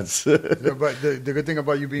 Makes sense. But the good thing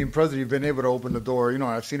about you being president, you've been able to open the door.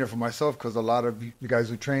 I've seen it for myself because a lot of you guys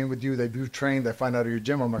who train with you, you've trained, I find out of your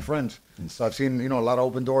gym are my friends. So I've seen, a lot of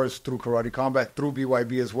open doors through Karate Combat, through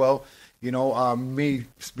BYB as well. Me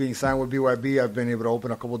being signed with BYB, I've been able to open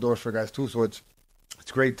a couple doors for guys too. So it's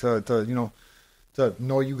great to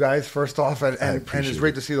know you guys first off, and it's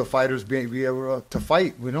great to see the fighters be able to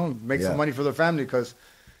fight. Make some money for their family because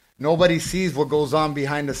nobody sees what goes on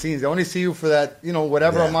behind the scenes. They only see you for that,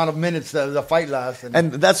 whatever amount of minutes that the fight lasts,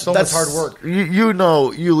 and that's much hard work.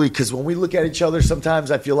 Uly, because when we look at each other,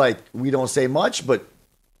 sometimes I feel like we don't say much, but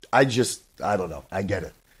I don't know. I get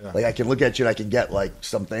it. Yeah. Like I can look at you and I can get like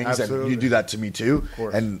some things, Absolutely. And you do that to me too.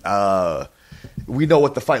 And we know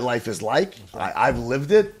what the fight life is like. Right. I've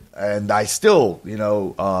lived it, and I still,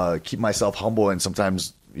 keep myself humble and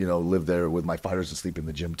sometimes, live there with my fighters and sleep in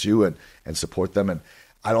the gym too, and support them. And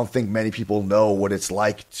I don't think many people know what it's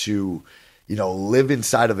like to, live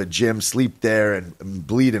inside of a gym, sleep there, and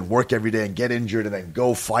bleed and work every day and get injured and then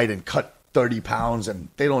go fight and cut 30 pounds, and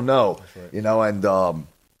they don't know, right.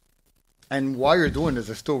 And while you're doing this,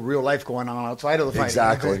 there's still real life going on outside of the fight.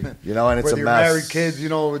 Exactly. And it's a mess. Married, kids,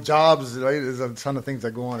 jobs, right? There's a ton of things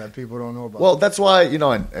that go on that people don't know about. Well, that's why,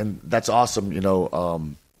 and that's awesome,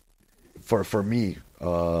 for me.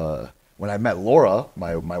 When when I met Laura,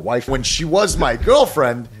 my wife, when she was my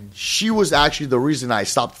girlfriend, she was actually the reason I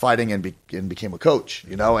stopped fighting and became a coach,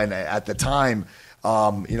 you know. And at the time,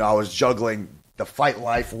 you know, I was juggling the fight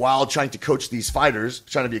life while trying to coach these fighters,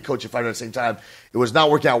 trying to be a coach and fighter at the same time. It was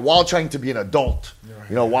not working out while trying to be an adult,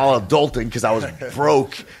 you know, while adulting, because I was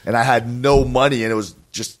broke and I had no money and it was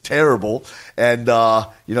just terrible. And,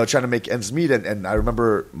 you know, trying to make ends meet. And I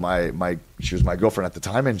remember she was my girlfriend at the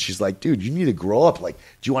time, and she's like, dude, you need to grow up. Like,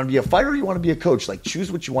 do you want to be a fighter or you want to be a coach? Like,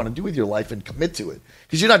 choose what you want to do with your life and commit to it.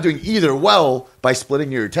 Because you're not doing either well by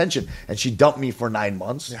splitting your attention. And she dumped me for 9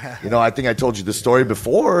 months. You know, I think I told you the story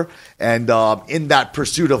before. And in that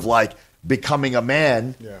pursuit of, like, becoming a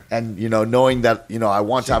man and, you know, knowing that, you know, I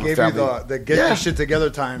want to have a family. You the get your shit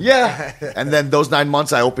together time. Yeah. And then those 9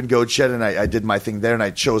 months I opened Goat Shed and I did my thing there and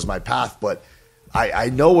I chose my path. But I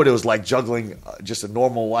know what it was like juggling just a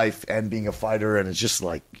normal life and being a fighter. And it's just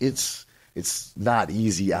like, it's not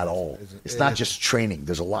easy at all. It's not just training.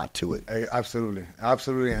 There's a lot to it. Absolutely.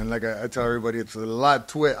 Absolutely. And like I tell everybody, it's a lot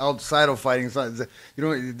to it outside of fighting. It's not, you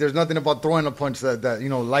know, there's nothing about throwing a punch that you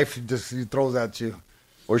know, life just throws at you.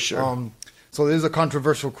 For sure. So there's a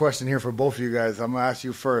controversial question here for both of you guys. I'm going to ask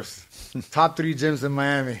you first. Top 3 gyms in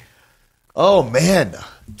Miami. Oh, man.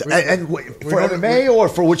 And for MMA or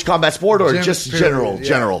for which combat sport or gyms, just period. general? Yeah.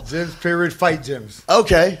 General. Gyms, period, fight gyms.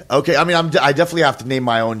 Okay. I mean, I definitely have to name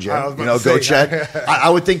my own gym. You know, Goat Shed. I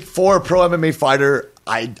would think for a pro MMA fighter,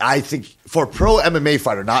 I think for a pro MMA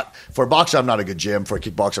fighter, not for a boxer, I'm not a good gym. For a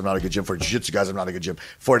kickboxer, I'm not a good gym. For jiu-jitsu guys, I'm not a good gym.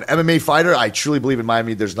 For an MMA fighter, I truly believe in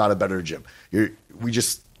Miami, there's not a better gym.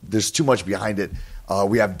 There's too much behind it.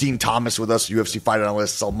 We have Dean Thomas with us, UFC fight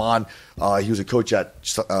analyst. Salman, he was a coach at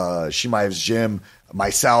Shimaev's gym.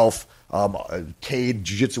 Myself, Cade,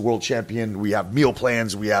 jiu-jitsu world champion. We have meal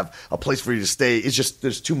plans. We have a place for you to stay. It's just,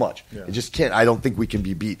 there's too much. Yeah. It just can't. I don't think we can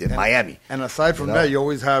be beat in Miami. And aside from that, you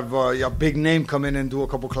always have a big name come in and do a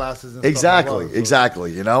couple classes. And exactly, stuff as well, so.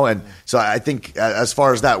 Exactly. You know, and so I think as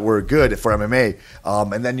far as that, we're good for MMA.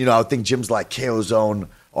 And then, you know, I think gyms like KO Zone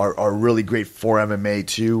are really great for MMA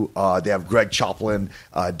too. They have Greg Choplin,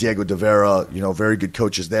 Diego De Vera, you know, very good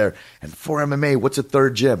coaches there. And for MMA, what's a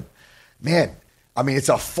third gym? Man, I mean, it's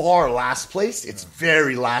a far last place. It's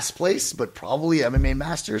very last place, but probably MMA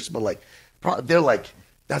Masters. But like, they're like,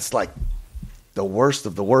 that's like the worst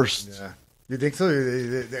of the worst. Yeah. You think so?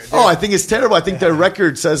 I think it's terrible. I think their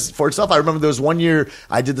record says for itself. I remember there was one year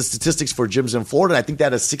I did the statistics for gyms in Florida, and I think they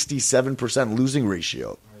had a 67% losing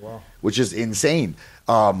ratio, which is insane.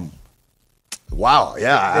 Wow,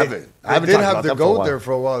 yeah, I haven't did talked have about to them go there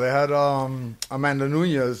for a while. They had Amanda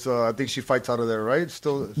Nunez. I think she fights out of there, right?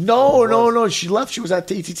 No. She left. She was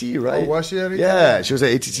at ATT, right? Oh, was she at ATT? Yeah, she was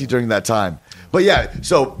at ATT during that time. But yeah,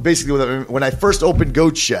 so basically, when I first opened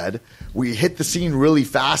Goat Shed, we hit the scene really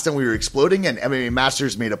fast and we were exploding. And MMA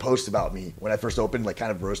Masters made a post about me when I first opened, like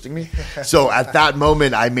kind of roasting me. So at that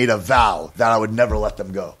moment, I made a vow that I would never let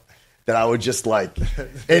them go. That I would just like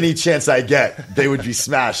any chance I get, they would be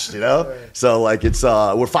smashed, you know. So like it's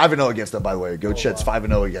we're 5-0 against them, by the way. Goat Shed's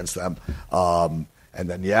 5-0 against them, and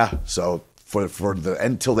then so for the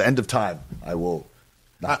end till the end of time, I will.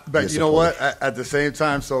 But you know what? At the same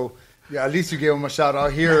time, so yeah, at least you gave them a shout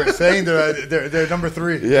out here, saying they're number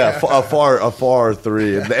 3. Yeah, a far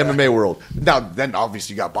 3 in the MMA world. Now then,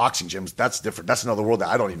 obviously you got boxing gyms. That's different. That's another world that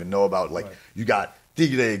I don't even know about. Like you got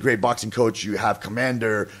Tigre, great boxing coach. You have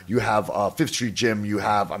Commander. You have Fifth Street Gym. You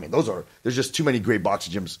have, I mean, there's just too many great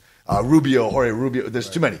boxing gyms. Jorge Rubio. There's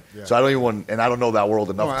too many. Yeah. So I don't even want, and I don't know that world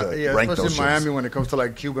enough to rank those. Especially in Miami when it comes to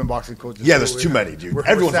like Cuban boxing coaches. Yeah, there's too many, dude.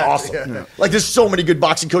 Everyone's awesome. Yeah. Like there's so many good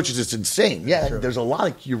boxing coaches. It's insane. Yeah, sure. There's a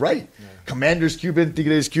lot. You're right. Yeah. Commander's Cuban.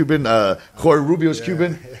 Tigre's Cuban. Jorge Rubio's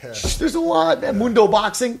Cuban. Yeah. There's a lot, man. Mundo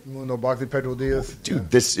Boxing, Pedro Diaz.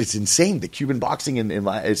 Dude, it's insane. The Cuban boxing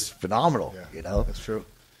it's phenomenal. Yeah, you know, that's true.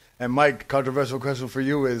 And Mike, controversial question for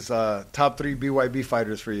you is top 3 BYB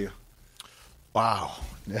fighters for you. Wow.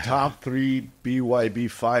 Top 3 BYB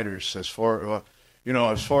fighters as far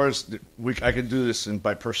as I can do this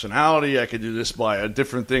by personality, I can do this by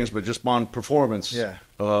different things, but just on performance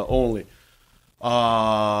only.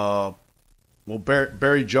 Well,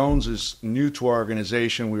 Barry Jones is new to our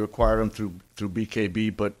organization. We acquired him through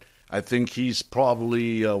BKB, but I think he's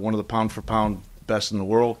probably one of the pound for pound best in the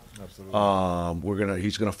world. Absolutely.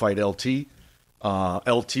 He's gonna fight LT.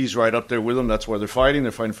 LT's right up there with him. That's why they're fighting.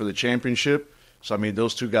 They're fighting for the championship. So I mean,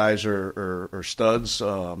 those two guys are studs.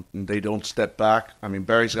 They don't step back. I mean,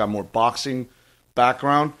 Barry's got more boxing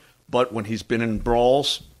background, but when he's been in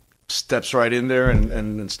brawls, steps right in there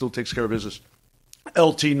and still takes care of business.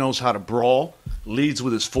 LT knows how to brawl, leads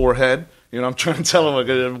with his forehead, I'm trying to tell him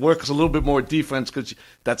it works a little bit more defense because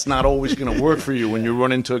that's not always going to work for you when you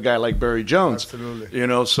run into a guy like Barry Jones. Absolutely.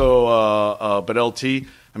 But LT,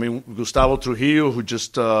 I mean, Gustavo Trujillo, who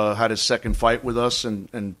just had his second fight with us,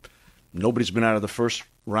 and nobody's been out of the first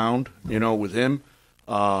round, with him.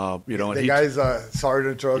 The guy's sorry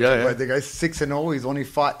to interrupt you, but the guy's 6-0. He's only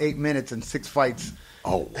fought 8 minutes in 6 fights.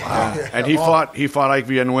 Oh wow! And he fought Ike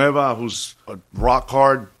Villanueva, who's a rock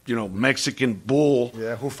hard, Mexican bull.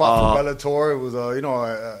 Yeah, who fought for Bellator? It was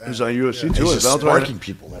he was on UFC too. He's just sparking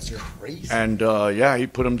people. That's crazy. And he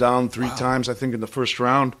put him down 3 times, I think, in the first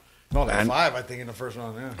round. No, like 5, I think, in the first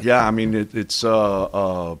round. Yeah. Yeah, I mean,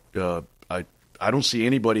 I don't see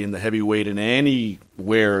anybody in the heavyweight in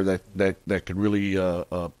anywhere that could really,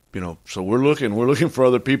 So we're looking for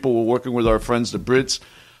other people. We're working with our friends, the Brits,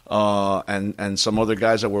 and some other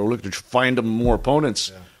guys that we're looking to find them more opponents.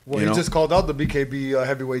 Yeah. Well, he just called out the BKB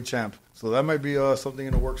heavyweight champ, so that might be something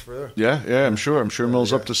in the works for there. Yeah, I'm sure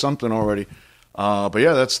Mill's up to something already. But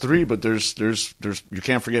yeah, that's 3. But there's you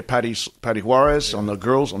can't forget Patty Juarez on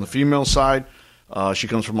the female side. She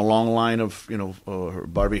comes from a long line of her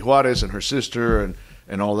Barbie Juarez and her sister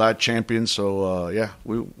and all that champions. So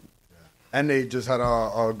and they just had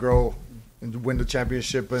a girl win the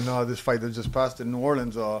championship in this fight that just passed in New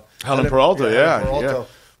Orleans. Helen Peralta,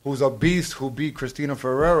 who's a beast, who beat Cristina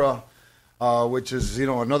Ferreira, which is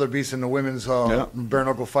another beast in the women's bare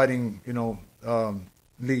knuckle fighting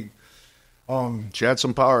league. She had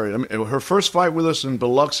some power. I mean, her first fight with us in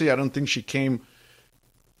Biloxi, I don't think she came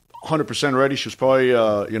 100% ready. She was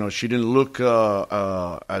probably, she didn't look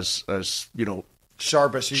as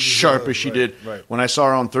sharp as she did. Right. When I saw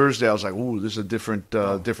her on Thursday, I was like, "Ooh, this is a different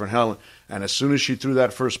Helen." And as soon as she threw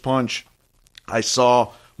that first punch, I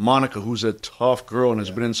saw Monica, who's a tough girl and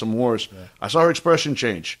has been in some wars. Yeah. I saw her expression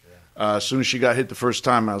change. As soon as she got hit the first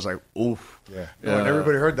time, I was like, "Oof." Yeah. When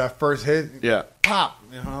everybody heard that first hit, pop.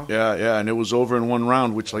 Yeah, and it was over in 1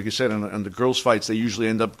 round, which, like you said, in the girls' fights, they usually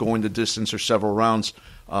end up going the distance or several rounds.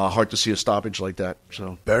 Hard to see a stoppage like that.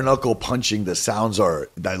 So bare knuckle punching, the sounds are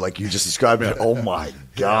that, like you just described it. Oh my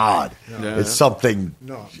God, it's something.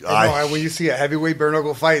 When you see a heavyweight bare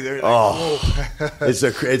knuckle fight, they're like,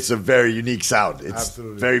 it's a very unique sound. It's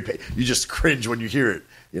absolutely you just cringe when you hear it.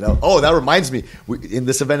 Oh, that reminds me. In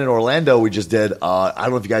this event in Orlando, we just did. I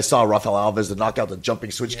don't know if you guys saw Rafael Alves, the knockout, the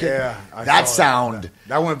jumping switch kick. That sound.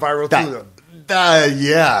 That went viral too.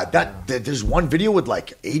 There's one video with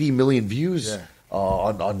like 80 million views. Yeah.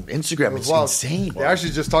 On Instagram. It's insane. They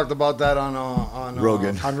actually just talked about that on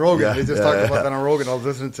Rogan. On Rogan. Yeah. They just talked about that on Rogan. I was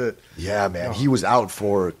listening to it. Yeah, man. He was out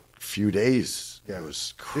for a few days. Yeah. It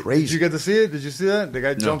was crazy. Did you get to see it? Did you see that? The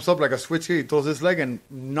guy jumps up like a switch kick. He throws his leg and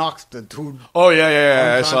knocks the 2. Oh,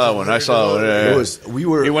 yeah. I saw that one. Yeah.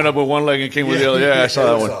 He went up with one leg and came with the other. Yeah, I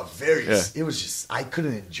saw that one. It was just, I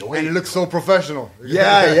couldn't enjoy it. And it looked so professional.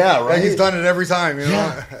 Yeah, right. Like he's done it every time,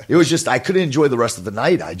 It was just, I couldn't enjoy the rest of the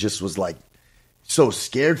night. I just was like, so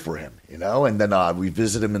scared for him, and then we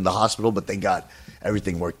visited him in the hospital, but thank God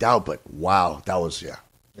everything worked out. But wow, that was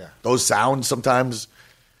those sounds sometimes.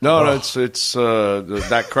 No, it's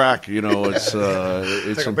that crack, it's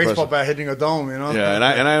like a baseball bat hitting a dome, Yeah, and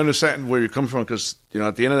I understand where you're coming from because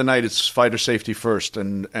at the end of the night it's fighter safety first,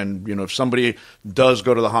 and if somebody does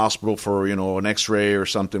go to the hospital for an X-ray or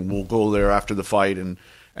something, we'll go there after the fight. And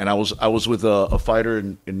I was with a fighter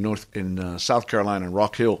in South Carolina in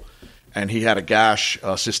Rock Hill. And he had a gash.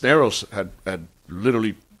 Cisneros had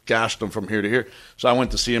literally gashed him from here to here. So I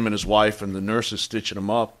went to see him and his wife, and the nurse is stitching him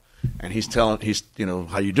up. And he's how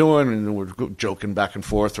you doing? And we're joking back and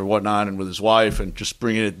forth or whatnot, and with his wife, and just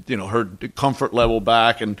bringing it, her comfort level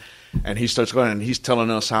back. And he starts going, and he's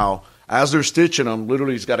telling us how, as they're stitching him,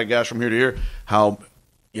 literally he's got a gash from here to here, how,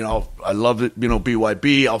 I love it,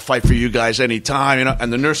 BYB, I'll fight for you guys anytime,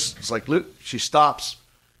 And the nurse is like, she stops.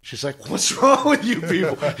 She's like, "What's wrong with you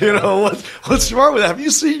people? What's wrong with that? Have you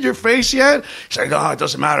seen your face yet?" She's like, "No, it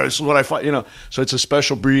doesn't matter. This is what I fight." So it's a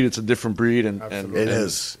special breed. It's a different breed, and it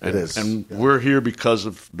is. And we're here because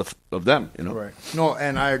of them. Right. No,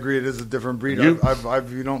 and I agree. It is a different breed.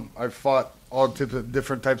 I've fought all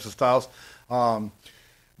different types of styles.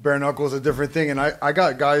 Bare knuckle is a different thing, and I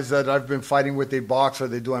got guys that I've been fighting with. They box or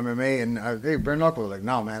they do MMA, and hey, bare knuckle. Like,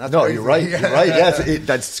 no, man, that's crazy. You're right. You're right. Yeah,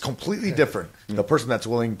 that's completely different. The person that's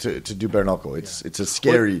willing to do bare knuckle, it's a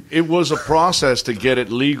scary. Well, it was a process to get it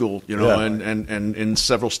legal, and in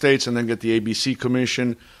several states, and then get the ABC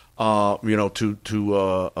Commission, to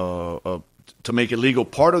make it legal.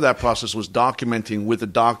 Part of that process was documenting with a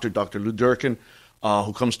doctor, Dr. Lou Durkin,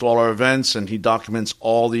 who comes to all our events, and he documents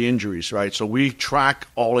all the injuries, right? So we track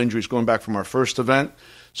all injuries going back from our first event,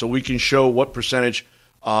 so we can show what percentage,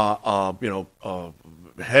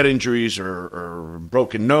 head injuries or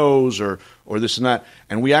broken nose or this and that.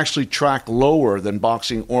 And we actually track lower than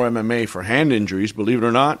boxing or MMA for hand injuries, believe it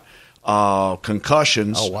or not.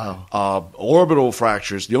 Concussions, orbital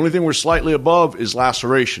fractures. The only thing we're slightly above is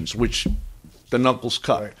lacerations, which the knuckles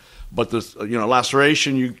cut. Right. But the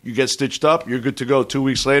laceration, you get stitched up, you're good to go. 2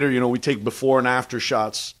 weeks later, we take before and after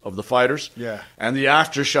shots of the fighters. Yeah. And the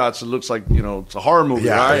after shots, it looks like it's a horror movie,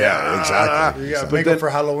 right? Yeah, exactly. You got to make up for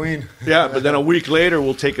Halloween. Yeah, but then a week later,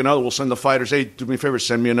 we'll take another. We'll send the fighters, hey, do me a favor,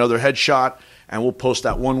 send me another headshot, and we'll post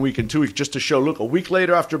that 1 week and 2 weeks just to show. Look, a week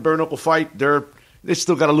later after a bare knuckle fight, they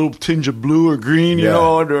still got a little tinge of blue or green,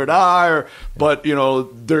 under an eye, but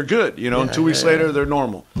they're good. And 2 weeks later, they're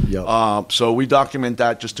normal. Yep. So we document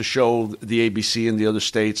that just to show the ABC and the other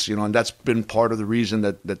states, and that's been part of the reason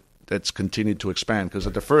that's continued to expand. Because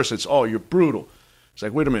at the first, it's you're brutal. It's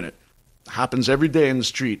like, wait a minute, happens every day in the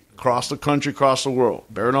street, across the country, across the world.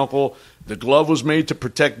 Bare knuckle, the glove was made to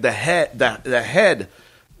protect the head, the head.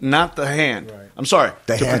 Not the hand. Right. I'm sorry.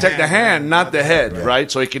 Protect the hand, not the head,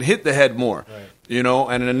 right? So it can hit the head more. Right.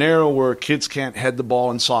 And in an era where kids can't head the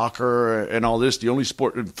ball in soccer and all this, the only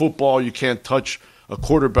sport in football you can't touch a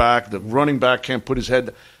quarterback, the running back can't put his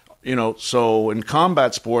head, so in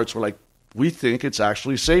combat sports we think it's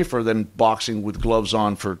actually safer than boxing with gloves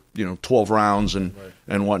on for 12 rounds and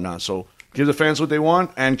whatnot. So give the fans what they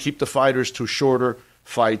want and keep the fighters to shorter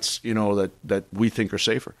fights, that we think are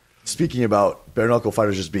safer. Speaking about bare knuckle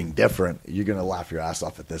fighters just being different, you're gonna laugh your ass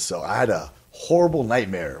off at this. So I had a horrible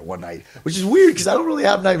nightmare one night, which is weird because I don't really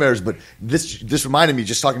have nightmares, but this reminded me,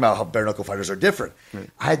 just talking about how bare knuckle fighters are different. Right.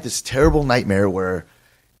 I had this terrible nightmare where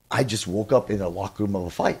I just woke up in a locker room of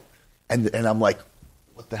a fight, and I'm like,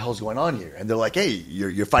 what the hell's going on here? And they're like, hey,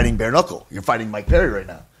 you're fighting bare knuckle, you're fighting Mike Perry right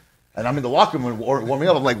now. And I'm in the locker room warming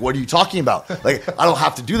up. I'm like, what are you talking about? Like, I don't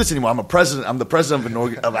have to do this anymore. I'm the president of a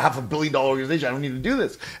 $500 million organization. I don't need to do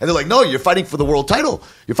this. And they're like, no, you're fighting for the world title.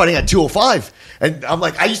 You're fighting at 205. And I'm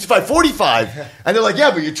like, I used to fight 45. And they're like,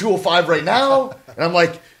 yeah, but you're 205 right now. And I'm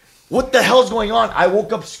like, what the hell's going on? I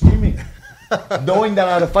woke up screaming, knowing that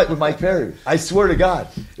I had a fight with Mike Perry. I swear to God.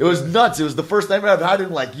 It was nuts. It was the first nightmare I've had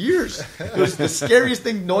in years. It was the scariest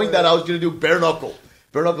thing, knowing that I was going to do bare knuckle.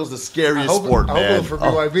 Bare knuckle's the scariest sport, man. I hope for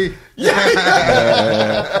BYB.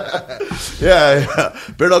 Yeah.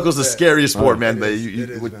 Bare knuckle's the scariest sport, man.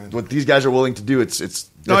 What these guys are willing to do, it's.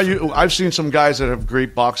 No, I've seen some guys that have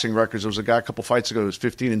great boxing records. There was a guy a couple fights ago who was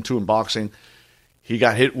 15-2 in boxing. He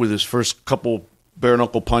got hit with his first couple bare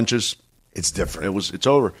knuckle punches. It's different. It's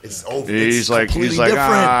over. It's over. He's like,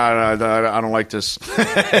 I don't like this.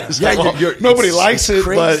 Nobody likes it,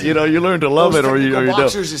 crazy. But you learn to love it, or you don't.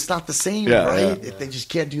 Boxers, it's not the same, right? Yeah. They just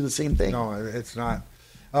can't do the same thing. No, it's not.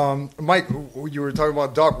 Mike, you were talking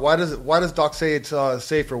about Doc. Why does Doc say it's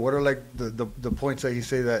safer? What are the points that he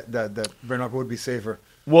say that bare knuckle would be safer?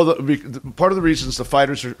 Well, part of the reason is the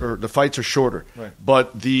fights are shorter, right.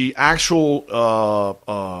 But the actual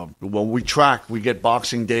when we track, we get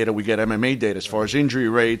boxing data, we get MMA data as far as injury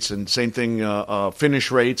rates, and same thing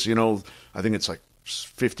finish rates. I think it's 55%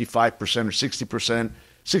 or 60%,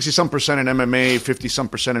 60-some% in MMA,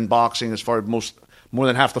 50-some% in boxing. As far as more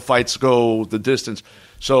than half the fights go the distance.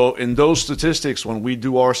 So in those statistics, when we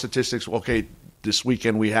do our statistics, okay, this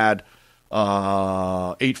weekend we had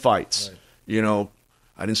 8 fights. Right.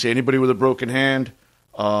 I didn't see anybody with a broken hand.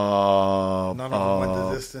 None of them went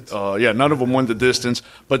the distance. None of them went the distance.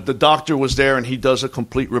 But the doctor was there, and he does a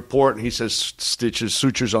complete report. And he says stitches,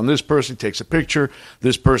 sutures on this person. He takes a picture.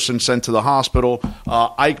 This person sent to the hospital.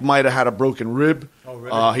 Ike might have had a broken rib. Oh,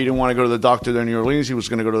 really? He didn't want to go to the doctor there in New Orleans. He was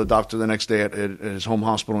going to go to the doctor the next day at his home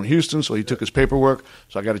hospital in Houston. So he took his paperwork.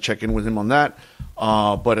 So I got to check in with him on that.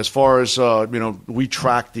 But as far as we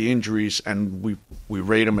track the injuries and we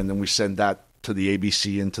rate them, and then we send that to the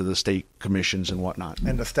ABC and to the state commissions and whatnot.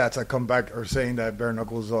 And the stats that come back are saying that bare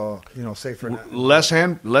knuckles safer. Less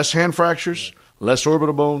hand fractures, less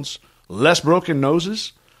orbital bones, less broken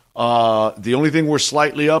noses. The only thing we're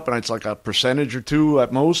slightly up, and it's like a percentage or 2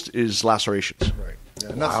 at most, is lacerations. Right. Yeah,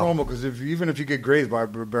 and that's normal because even if you get grazed by a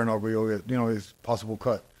bare knuckle, you'll get it's possible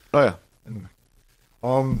cut. Oh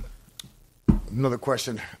yeah. Another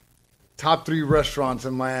question. Top 3 restaurants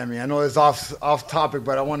in Miami. I know it's off topic,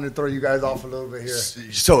 but I wanted to throw you guys off a little bit here.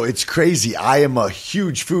 So it's crazy. I am a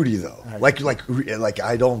huge foodie, though. Like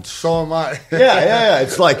I don't. So am I. Yeah.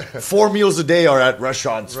 It's 4 meals a day are at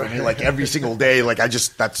restaurants for me. Every single day.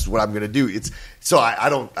 That's what I'm gonna do.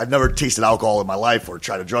 I've never tasted alcohol in my life or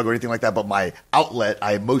tried a drug or anything like that. But my outlet,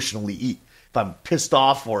 I emotionally eat. If I'm pissed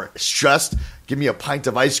off or stressed, give me a pint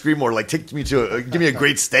of ice cream or give me a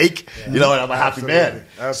great steak, and I'm a happy man.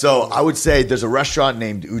 Absolutely. So I would say there's a restaurant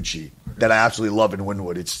named Uchi. that I absolutely love in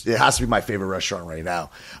Wynwood. It has to be my favorite restaurant right now.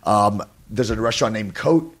 There's a restaurant named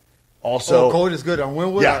Coat. Also, Coat is good on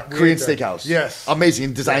Wynwood. Yeah, Korean steakhouse. Yes,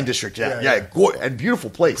 amazing design district. Yeah. And beautiful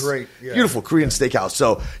place. Great, beautiful Korean steakhouse.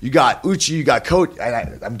 So you got Uchi, you got Coat.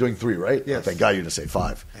 And I'm doing 3, right? Yes. Oh, thank God you didn't say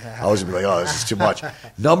 5. I was gonna be like, oh, this is too much.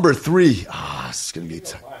 Number 3. This is gonna be.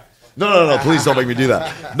 No. Please don't make me do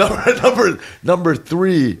that. Number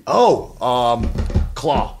 3.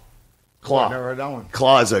 Claw. Never heard that one.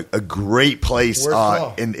 Claw is a great place. Where's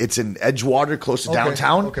Claw? It's in Edgewater, close to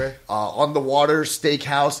downtown. Okay. On the water,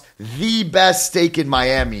 steakhouse. The best steak in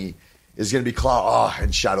Miami is going to be Claw.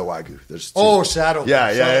 And Shadow Wagyu. There's 2. Shadow.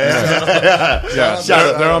 Yeah.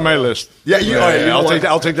 They're on my list. Yeah,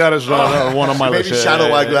 I'll take that as one on my Maybe list. Shadow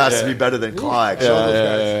Wagyu has to be better than Claw, actually.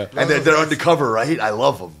 Yeah. And they're undercover, right? I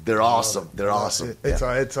love them. They're awesome. They're awesome.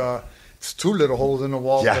 It's 2 little holes in the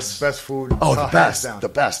wall. Yes. But best food. Oh, the best. Down. The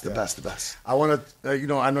best. I want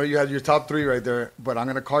to, I know you had your top 3 right there, but I'm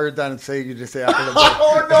going to call your dad and say you just say apple a day.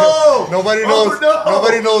 Oh, no. Nobody knows.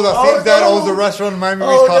 Nobody knows. Asim's dad owns a restaurant in Miami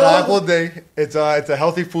Beach called Apple a Day. It's a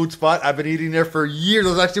healthy food spot. I've been eating there for years. It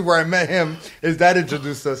was actually where I met him. His dad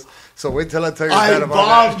introduced us. So wait till I tell your dad about that.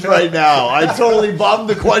 I'm bombed right now. I totally bombed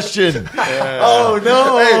the question. Oh,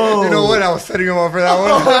 no. Hey, you know what? I was setting him up for that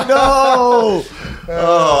one. Oh,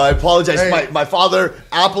 no. I apologize. Hey. My father,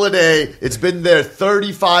 Apple a Day, it's been there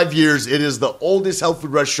 35 years. It is the oldest health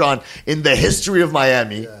food restaurant in the history of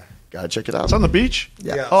Miami. Yeah. Gotta check it out. It's on the beach?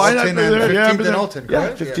 Yeah. Oh, I've been there. Yeah, I've been there. Alton,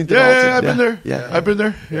 yeah, 15th and Alton. Yeah, I've been there. Yeah, I've been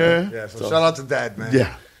there. Yeah. So shout out to Dad, man.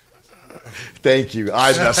 Yeah. Thank you.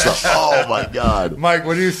 I messed up. Oh, my God. Mike,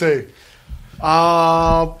 what do you say?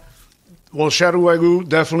 Well, Shadow Wagyu,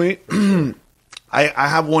 definitely. I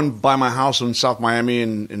have one by my house in South Miami,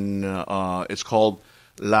 and it's called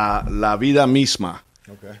La Vida Misma.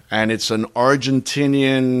 Okay. And it's an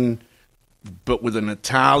Argentinian, but with an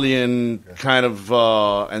Italian kind of,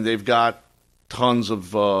 and they've got tons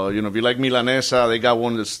of, if you like milanesa, they got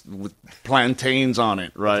one that's with plantains on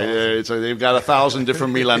it, right? So they've got 1,000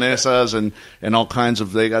 different milanesas and all kinds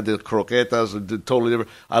of, they got the croquetas, totally different.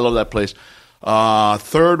 I love that place.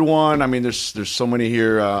 Third one, I mean, there's so many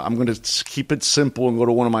here. I'm going to keep it simple and go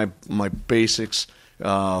to one of my basics,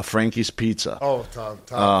 Frankie's Pizza. Oh, top,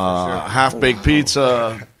 for sure. Half-baked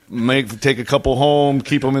pizza. Take a couple home,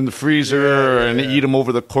 keep them in the freezer, and eat them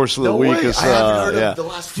over the course of the week. I haven't heard of the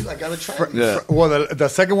last few. I gotta try it. Well, the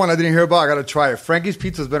second one I didn't hear about. I gotta try it. Frankie's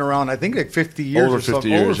Pizza's been around, I think, like 50 years. Over 50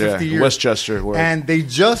 years, Over 50 years. Westchester. And they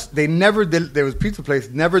never there was a pizza place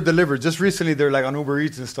never delivered. Just recently, they're like on Uber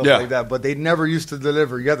Eats and stuff like that. But they never used to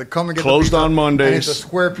deliver. You had to come and get closed the pizza, on Mondays. And it's a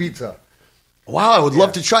square pizza. Wow, I would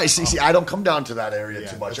love to try. See, I don't come down to that area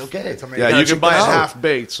too much. Okay, it's amazing. Yeah, you can buy it half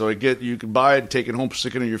baked, so you can buy it, take it home,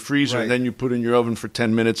 stick it in your freezer, and then you put it in your oven for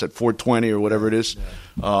 10 minutes at 420 or whatever it is,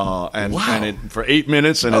 and it for 8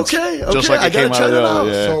 minutes, and it's just like it came out of the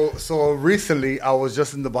oven. Yeah. So recently, I was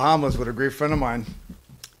just in the Bahamas with a great friend of mine.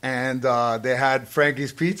 And they had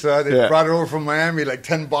Frankie's Pizza. They brought it over from Miami, like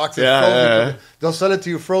 10 boxes frozen. They'll sell it to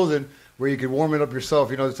you frozen, where you can warm it up yourself.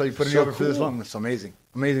 So you put it in the oven for this long. It's amazing.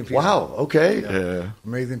 Amazing pizza. Wow. Okay. Yeah.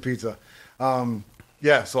 Amazing pizza. So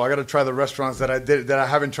I got to try the restaurants that I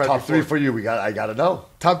haven't tried Top before. 3 for you. I got to know.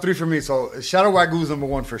 Top 3 for me. So Shadow Wagyu is number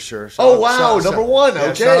 1 for sure. Number 1.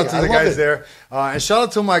 Okay. Shout out to the guys there. And shout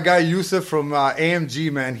out to my guy Yusuf from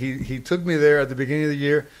AMG, man. He took me there at the beginning of the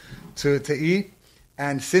year to eat.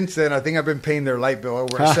 And since then, I think I've been paying their light bill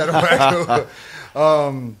over at Shadow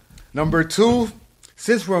Wagyu. Number 2,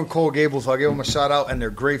 since we're on Coral Gables, I'll give them a shout out. And their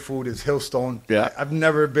great food is Hillstone. Yeah. I've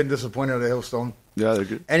never been disappointed at Hillstone. Yeah, they're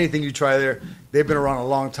good. Anything you try there, they've been around a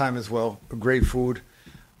long time as well. Great food.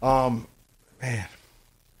 Number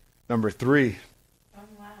 3.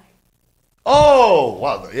 Oh,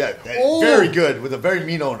 wow. Yeah, very good with a very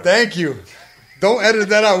mean owner. Thank you. Don't edit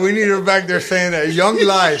that out. We need her back there saying that. Young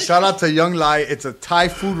Lai. Shout out to Young Lai. It's a Thai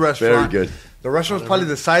food restaurant. Very good. The restaurant's probably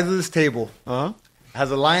the size of this table. Has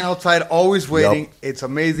a line outside, always waiting. Yep. It's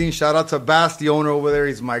amazing. Shout out to Bass, the owner over there.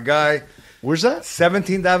 He's my guy. Where's that?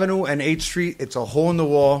 17th Avenue and 8th Street. It's a hole in the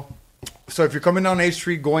wall. So if you're coming down 8th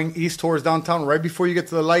Street, going east towards downtown, right before you get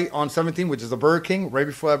to the light on 17, which is the Burger King, right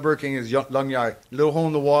before that Burger King is Lung Yai. Little hole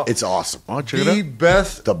in the wall. It's awesome. The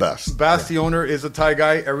best. The best. Bass, the owner, is a Thai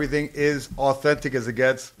guy. Everything is authentic as it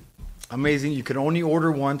gets. Amazing. You can only order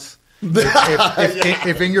once.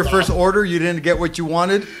 If in your first order you didn't get what you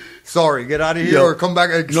wanted, sorry, get out of here Yo, or come back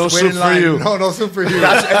and no wait soup in line. for you. No soup for you.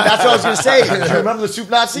 That's what I was going to say. Do you remember the Soup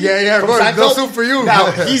Nazi? Yeah, from bro, no Seinfeld? soup for you.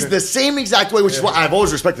 Now, he's the same exact way, which is why I've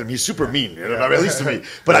always respected him. He's super mean, you know, at least to me.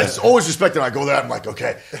 But I always respect him. I go there, I'm like,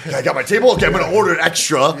 okay, I got my table. Okay, I'm going to order it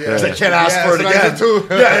extra because I can't ask for it again. Too.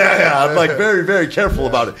 Yeah. I'm like very, very careful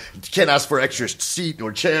about it. You can't ask for extra seat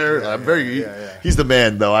or chair. I'm very. He's the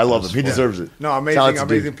man, though. I love him. He deserves it. No,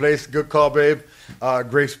 amazing place. Good call, babe.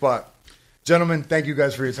 Great spot. Gentlemen, thank you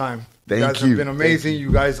guys for your time. You guys have been amazing.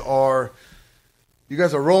 You guys are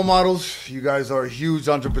role models. You guys are huge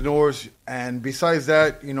entrepreneurs. And besides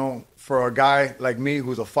that, you know, for a guy like me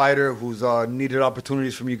who's a fighter, who's needed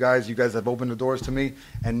opportunities from you guys have opened the doors to me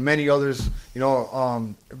and many others,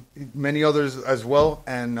 many others as well.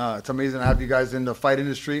 And it's amazing to have you guys in the fight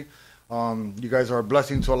industry. You guys are a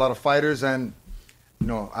blessing to a lot of fighters. And, you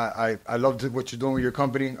know, I love what you're doing with your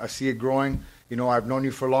company. I see it growing. You know, I've known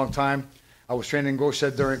you for a long time. I was training in Ghost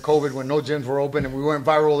Shed during COVID when no gyms were open, and we went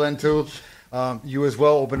viral then too. You as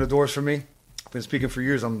well opened the doors for me. I've been speaking for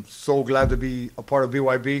years. I'm so glad to be a part of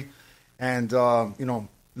BYB. And, you know,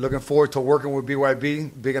 looking forward to working with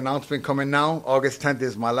BYB. Big announcement coming now. August 10th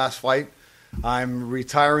is my last fight. I'm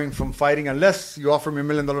retiring from fighting unless you offer me $1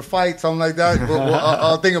 million fight, something like that.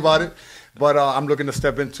 I'll think about it. But I'm looking to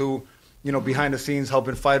step into, you know, behind the scenes,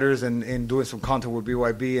 helping fighters and doing some content with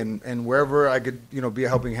BYB and wherever I could, you know, be a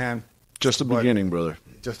helping hand. Just the beginning, brother.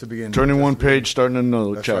 Just the beginning. Turning one page, starting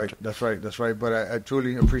another chapter. Chapter. That's right. But I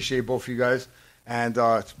truly appreciate both of you guys. And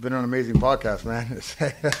it's been an amazing podcast, man.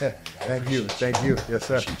 Thank you. Yes,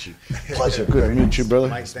 sir. Pleasure. Good to meet you, brother.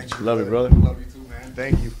 Mike, thank you. Love you, brother. Love you too, man.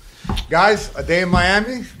 Thank you. Guys, a day in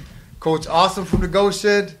Miami. Coach Asim from the Ghost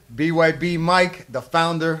Shed. BYB Mike, the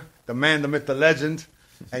founder, the man, the myth, the legend.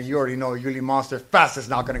 And you already know, Uly The Monster,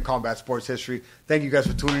 fastest knockout in combat sports history. Thank you guys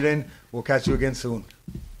for tuning in. We'll catch you again soon.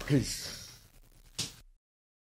 Peace.